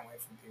yeah, bro! I can't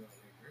wait for people to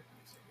hear your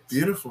music.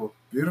 Beautiful,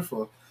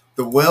 beautiful.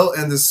 The Whale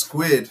and the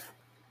Squid.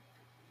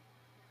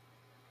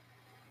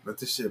 Let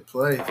this shit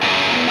play.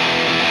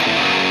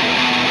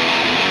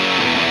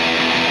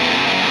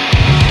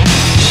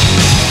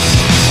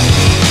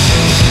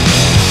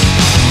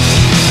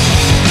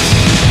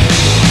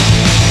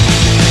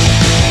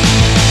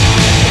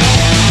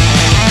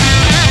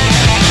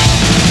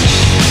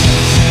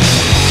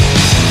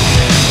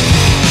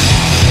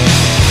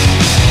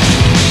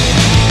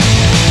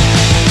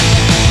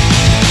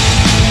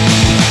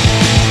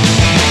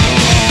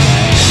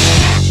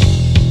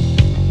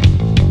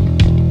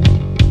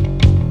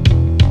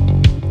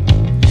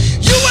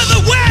 You were the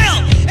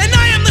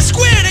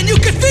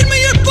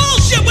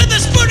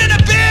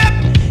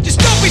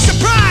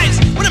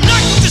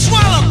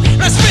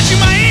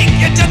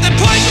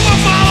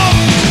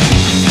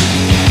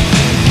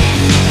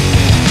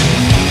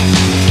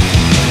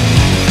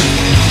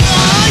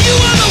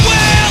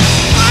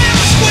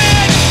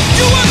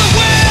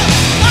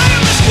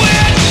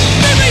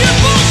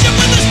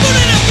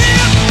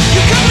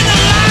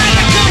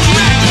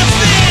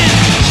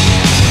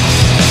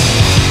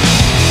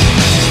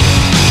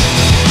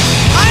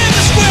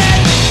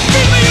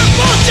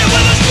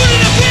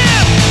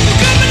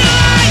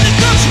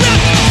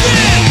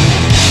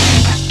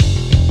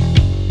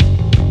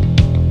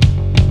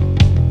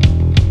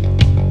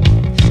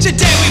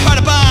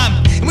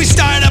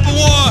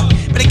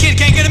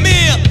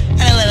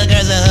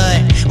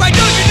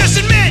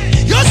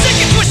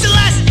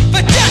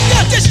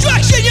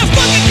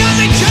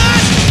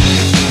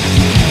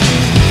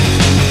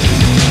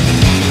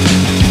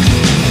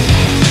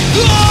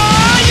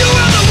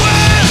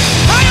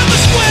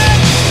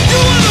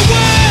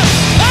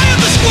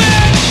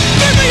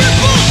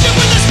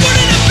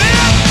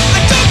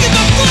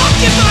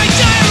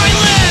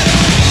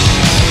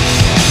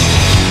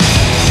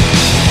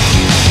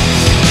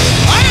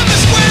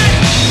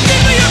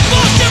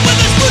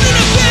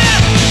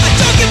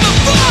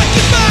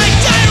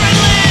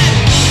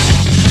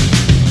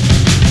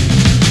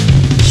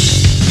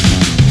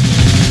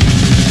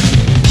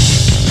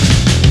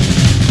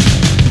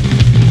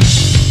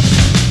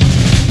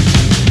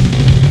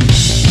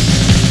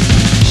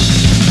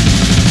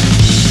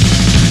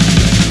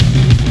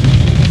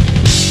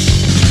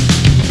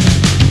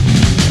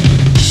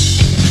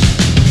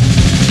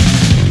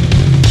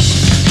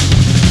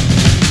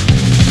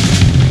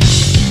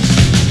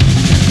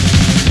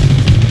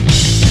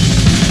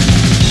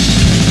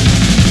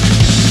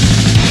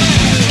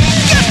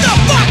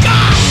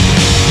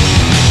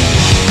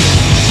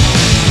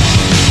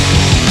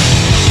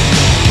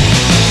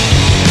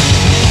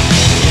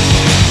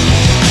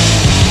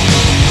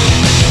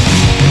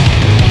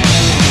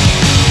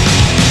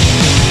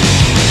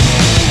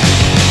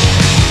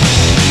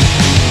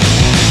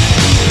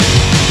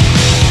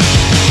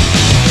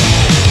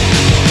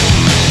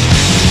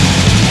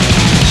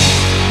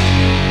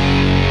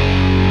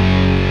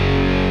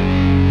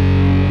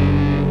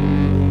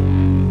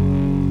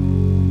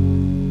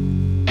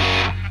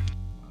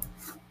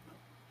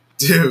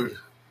Dude,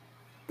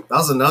 that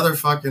was another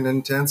fucking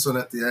intense one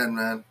at the end,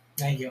 man.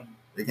 Thank you.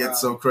 It gets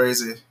so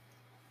crazy.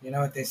 You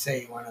know what they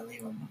say, you want to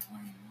leave them.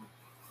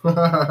 All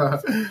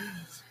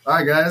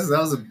right, guys,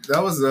 that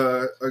was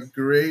a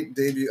great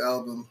debut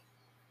album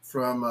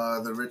from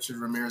the Richard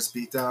Ramierez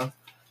Beatdown,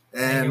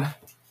 and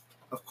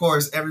of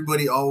course,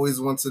 everybody always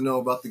wants to know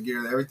about the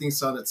gear. Everything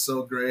sounded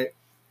so great.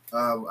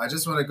 I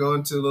just want to go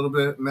into a little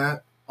bit,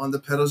 Matt, on the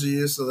pedals you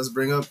use. So let's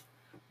bring up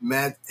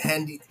Matt's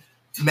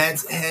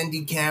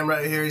handy cam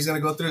right here. He's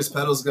gonna go through his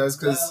pedals, guys,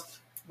 because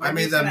I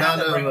made that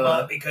amount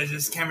of because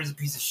this camera's a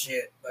piece of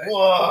shit. But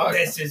what?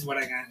 This is what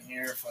I got in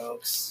here,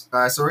 folks.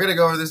 All right, so we're gonna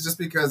go over this just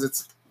because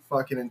it's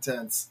fucking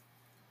intense.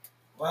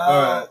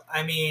 Well,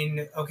 I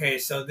mean, okay,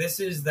 so this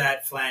is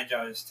that flange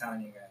I was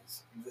telling you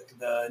guys.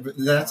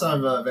 That's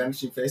on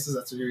Vanishing Faces.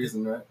 That's what you're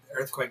using, right?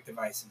 Earthquake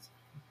devices.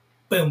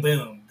 Boom,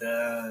 boom.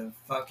 The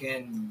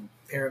fucking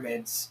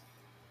pyramids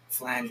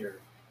flanger.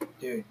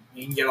 Dude,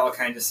 you can get all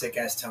kinds of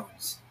sick-ass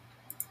tones.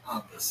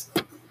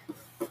 Obviously.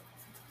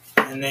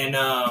 And then,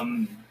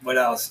 what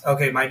else?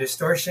 Okay, my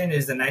distortion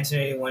is the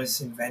 1981's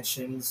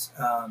Inventions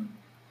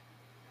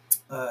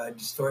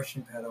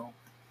distortion pedal.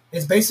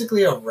 It's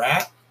basically a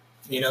Rat.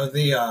 You know,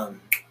 I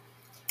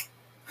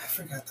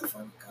forgot the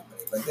fucking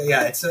company. But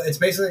yeah, it's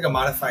basically like a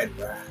modified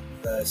Rat.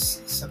 The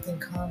something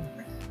com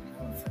Rat.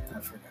 I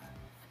forgot.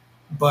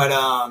 But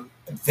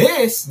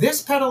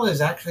this pedal is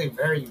actually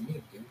very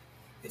unique, dude.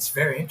 It's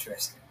very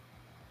interesting.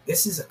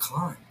 This is a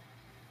Klon.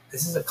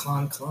 This is a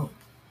Klon clone.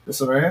 This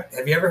one right here?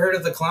 Have you ever heard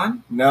of the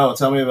Klon? No,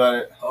 tell me about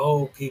it.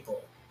 Oh,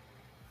 people.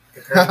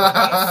 Prepare to go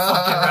down a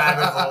fucking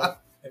rabbit hole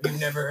if you've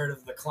never heard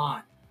of the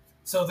Klon.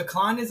 So the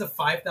Klon is a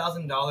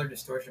 $5,000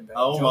 distortion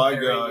pedal. Oh Joe my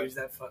Perry god!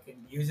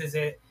 uses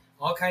it.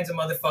 All kinds of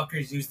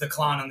motherfuckers use the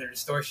Klon on their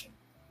distortion.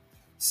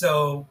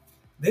 So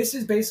this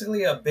is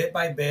basically a bit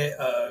by bit,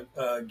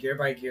 gear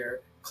by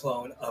gear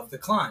clone of the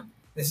Klon.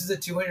 This is a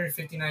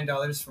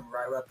 $259 from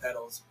Ryra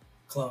Pedals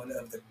clone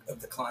of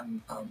the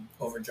Klon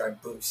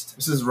Overdrive Boost.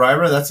 This is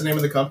Ryra. That's the name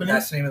of the company.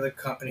 That's the name of the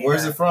company.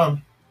 Where's it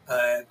from?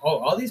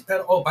 All these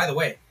pedals. Oh, by the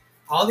way,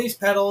 all these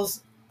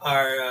pedals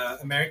are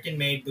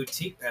American-made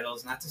boutique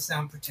pedals. Not to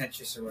sound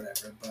pretentious or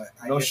whatever, but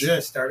I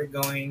just started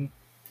going,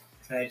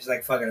 and I just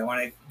like fuck it. I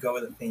want to go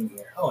with a theme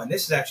here. Oh, and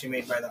this is actually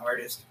made by the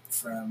artist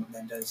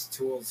that does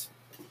Tools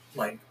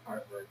like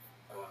artwork.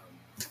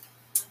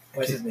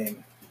 What's his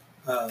name?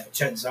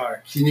 Chet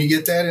Zar. Can you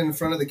get that in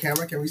front of the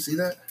camera? Can we see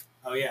that?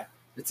 Oh yeah.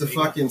 It's a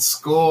fucking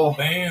skull.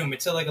 Boom!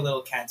 It's like a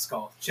little cat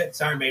skull. Chet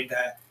Zar made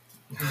that.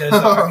 He does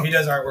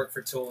artwork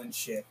for Tool and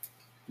shit.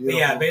 But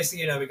yeah,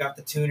 basically, we got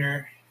the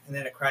tuner and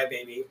then a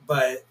Crybaby.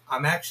 But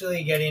I'm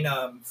actually getting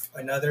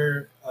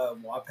another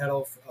wah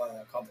pedal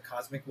called the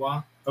Cosmic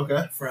Wah.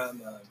 Okay.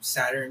 From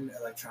Saturn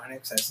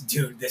Electronics.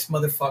 Dude, this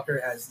motherfucker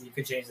has. You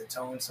could change the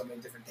tone, so many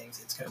different things.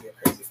 It's gonna be a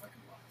crazy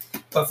fucking wah.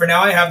 But for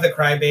now, I have the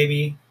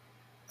Crybaby.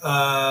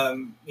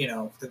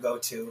 The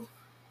go-to.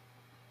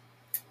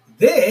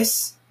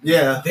 This.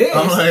 Yeah. This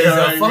is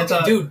a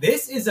fucking dude.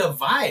 This is a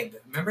vibe.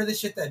 Remember the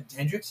shit that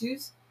Hendrix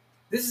used?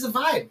 This is a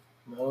vibe.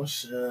 No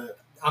shit.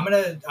 I'm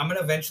gonna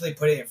eventually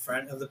put it in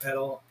front of the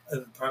pedal,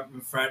 in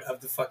front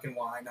of the fucking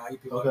wah. Now you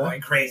people are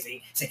going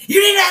crazy. Saying, you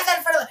didn't have that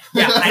in front of the.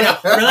 Yeah, I know.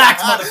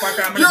 Relax,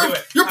 motherfucker. I'm gonna do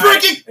it. You're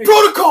breaking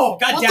protocol.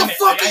 God what damn the it.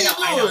 fuck are you doing?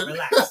 I know.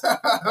 Relax.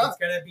 It's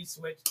gonna be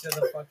switched to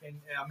the fucking.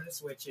 I'm gonna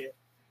switch it,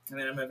 and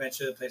then I'm gonna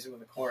eventually replace it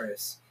with a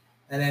chorus.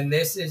 And then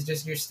this is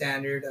just your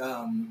standard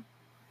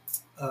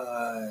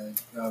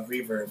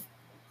reverb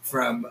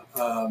from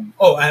and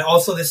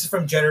also this is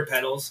from Jetter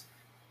Pedals,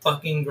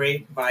 fucking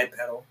great vibe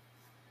pedal.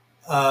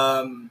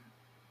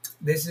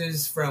 This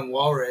is from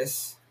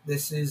Walrus.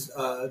 This is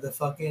the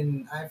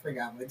fucking I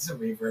forgot, it's a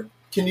reverb.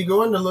 Can you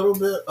go into a little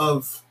bit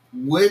of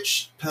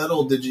which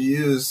pedal did you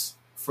use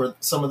for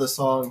some of the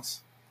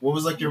songs? What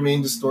was like your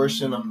main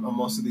distortion on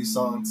most of these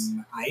songs?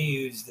 I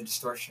used the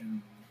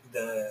distortion.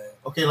 The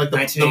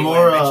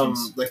more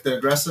like the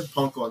aggressive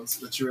punk ones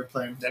that you were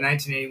playing. The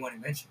 1981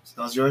 Inventions.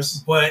 That was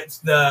yours. But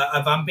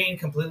if I'm being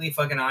completely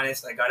fucking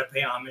honest, I gotta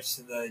pay homage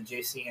to the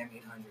JCM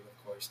 800,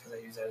 of course, because I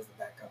use that as the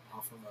backup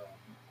off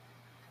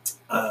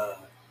of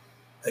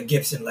a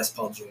Gibson Les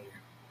Paul Jr.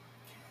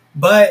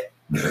 But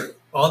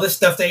all the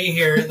stuff that you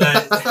hear, the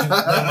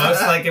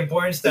most like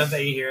important stuff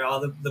that you hear, all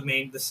the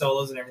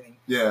solos and everything,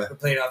 were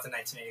played off the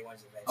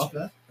 1981's Invention.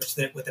 Okay. Which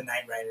with the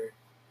Knight Rider.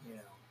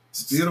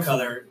 It's beautiful.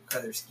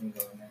 Color scheme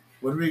going there.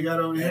 What do we got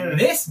over here?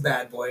 This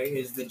bad boy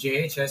is the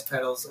JHS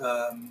pedals. Get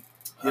a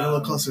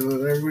little closer.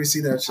 Let everybody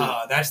see that shit.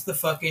 That's the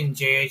fucking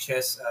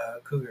JHS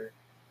Cougar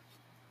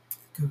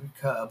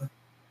Cub.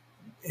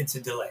 It's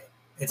a delay.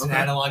 It's an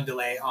analog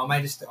delay. All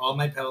my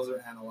pedals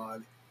are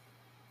analog.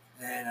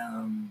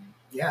 And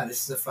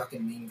this is a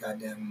fucking mean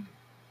goddamn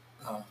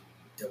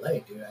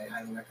delay, dude. I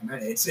highly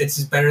recommend it. It's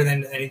better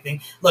than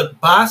anything. Look,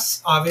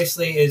 Boss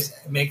obviously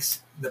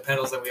makes the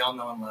pedals that we all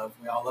know and love.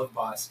 We all love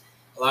Boss.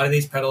 A lot of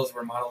these pedals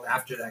were modeled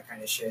after that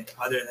kind of shit,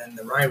 other than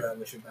the Ryra,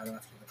 which was modeled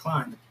after the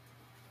Klon,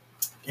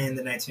 and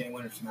the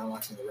 1981, which was modeled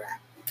after the Rat.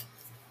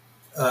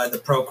 The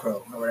Pro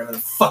Crow, or whatever the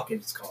fuck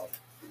it's called.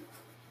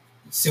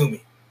 Sue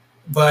me.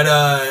 But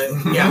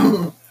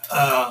yeah.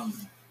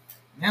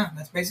 Yeah,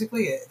 that's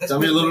basically it. Tell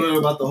me a little bit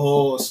about the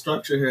whole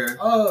structure here.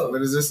 Oh,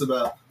 what is this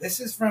about? This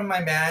is from my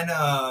man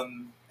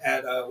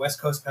at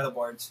West Coast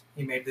Pedalboards.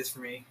 He made this for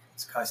me.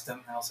 It's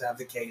custom. I also have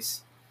the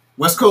case.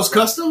 West Coast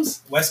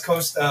Customs? West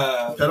Coast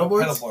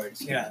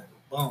pedalboards. Yeah.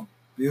 Boom.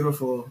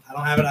 Beautiful. I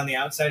don't have it on the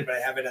outside, but I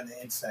have it on the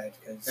inside.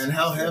 And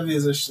how heavy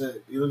is this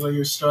shit? You look like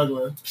you're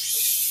struggling.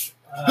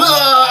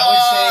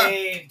 I would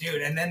say,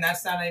 dude, and then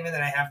that's not even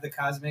that I have the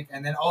Cosmic.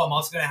 And then, I'm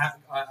also going to have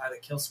the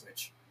kill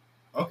switch.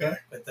 Okay.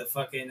 With the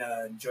fucking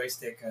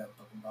joystick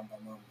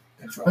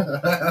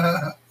control.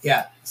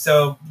 Yeah.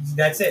 So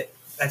that's it.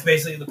 That's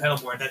basically the pedal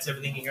board. That's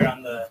everything you hear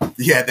on the.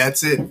 Yeah,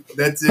 that's it.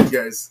 That's it,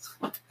 guys.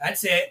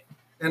 That's it.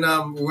 And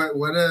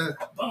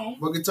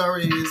what guitar are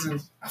you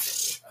using?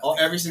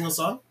 Every single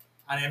song?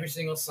 On every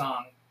single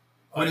song.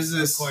 What is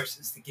this? Of course,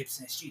 it's the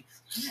Gibson SG.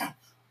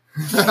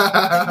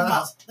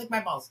 Lick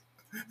my balls.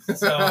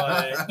 So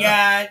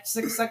yeah,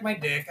 suck my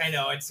dick. I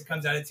know it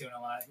comes out of tune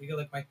a lot. You can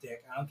lick my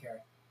dick. I don't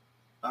care.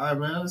 All right,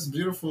 man, that's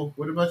beautiful.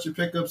 What about your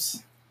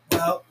pickups?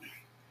 Well,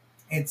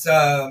 it's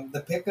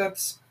the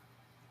pickups.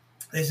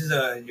 This is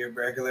your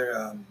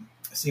regular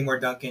Seymour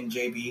Duncan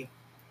JB.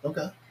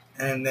 Okay.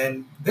 And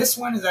then this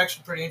one is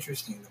actually pretty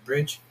interesting. The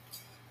bridge,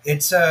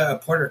 it's a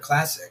Porter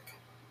Classic.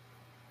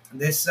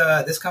 This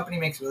company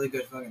makes really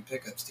good fucking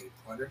pickups, dude.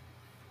 Porter,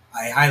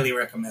 I highly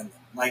recommend them.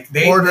 Like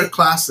Porter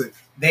Classic.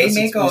 They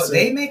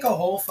make a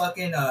whole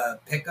fucking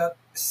pickup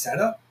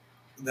setup,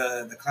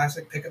 the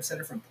classic pickup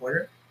setup from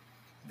Porter,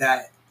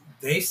 that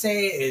they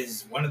say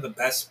is one of the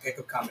best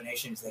pickup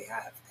combinations they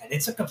have, and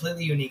it's a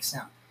completely unique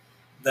sound.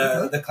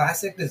 The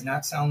classic does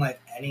not sound like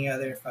any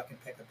other fucking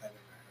pickup I've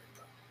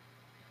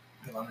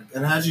ever heard, bro.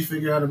 And how'd you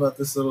figure out about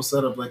this little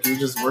setup? Like you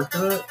just worked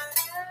on it?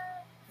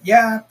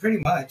 Yeah, pretty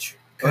much.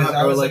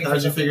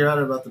 How'd you figure out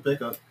about the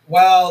pickup?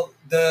 Well,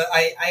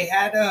 I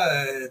had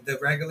the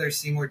regular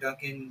Seymour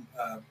Duncan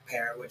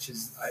pair, which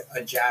is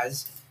a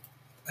jazz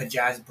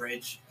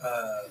bridge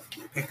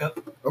pickup.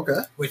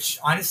 Okay. Which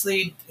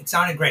honestly, it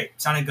sounded great.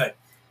 It sounded good,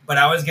 but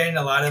I was getting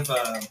a lot of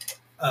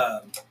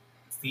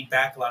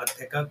feedback, a lot of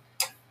pickup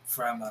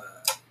from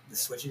the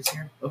switches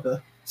here. Okay.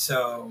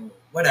 So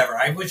whatever.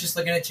 I was just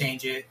looking to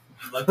change it.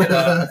 Looked it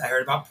up. I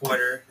heard about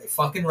Porter. They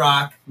fucking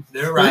rock.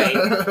 They're right.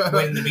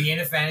 When in the beginning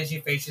of Fantasy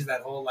Faces,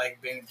 that whole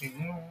like bang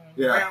thing.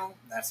 Yeah.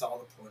 That's all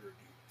the Porter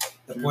do.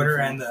 The Beautiful. Porter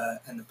and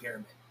the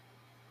Pyramid.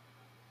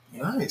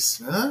 Yeah. Nice,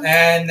 man.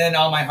 And then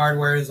all my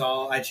hardware is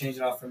I changed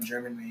it off from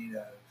German made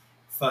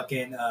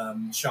fucking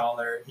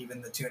Schaller,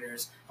 even the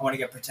tuners. I want to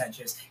get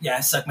pretentious. Yeah,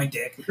 suck my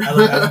dick. I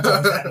love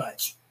drums that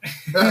much.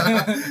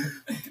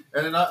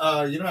 And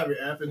then you don't have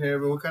your amp in here,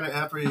 but what kind of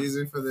amp are you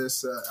using for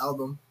this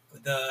album?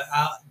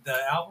 The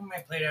album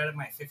I played out of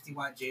my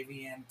 50-watt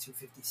JVM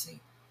 250C.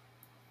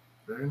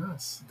 Very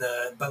nice.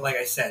 But like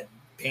I said,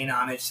 paying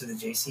homage to the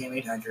JCM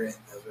 800.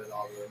 Those were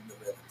all the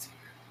rhythms here.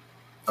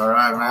 All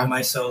right, man. All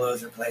my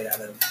solos are played out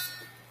of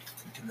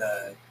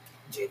the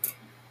JVM.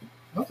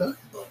 Okay.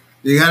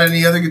 You got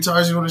any other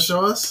guitars you want to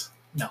show us?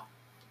 No.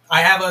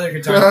 I have other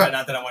guitars, but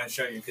not that I want to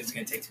show you because it's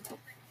going to take too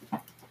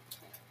long.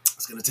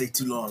 It's going to take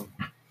too long.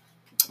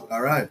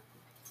 All right.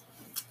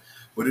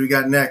 What do we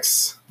got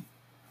next?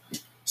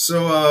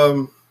 So, I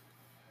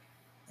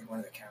think one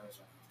of the cameras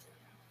on.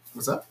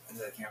 What's up? Is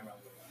the camera on?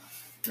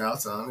 Now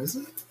it's on, is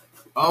it?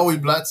 Oh, we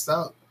blatzed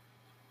out.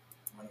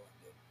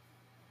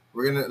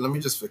 Let me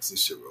just fix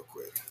this shit real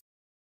quick.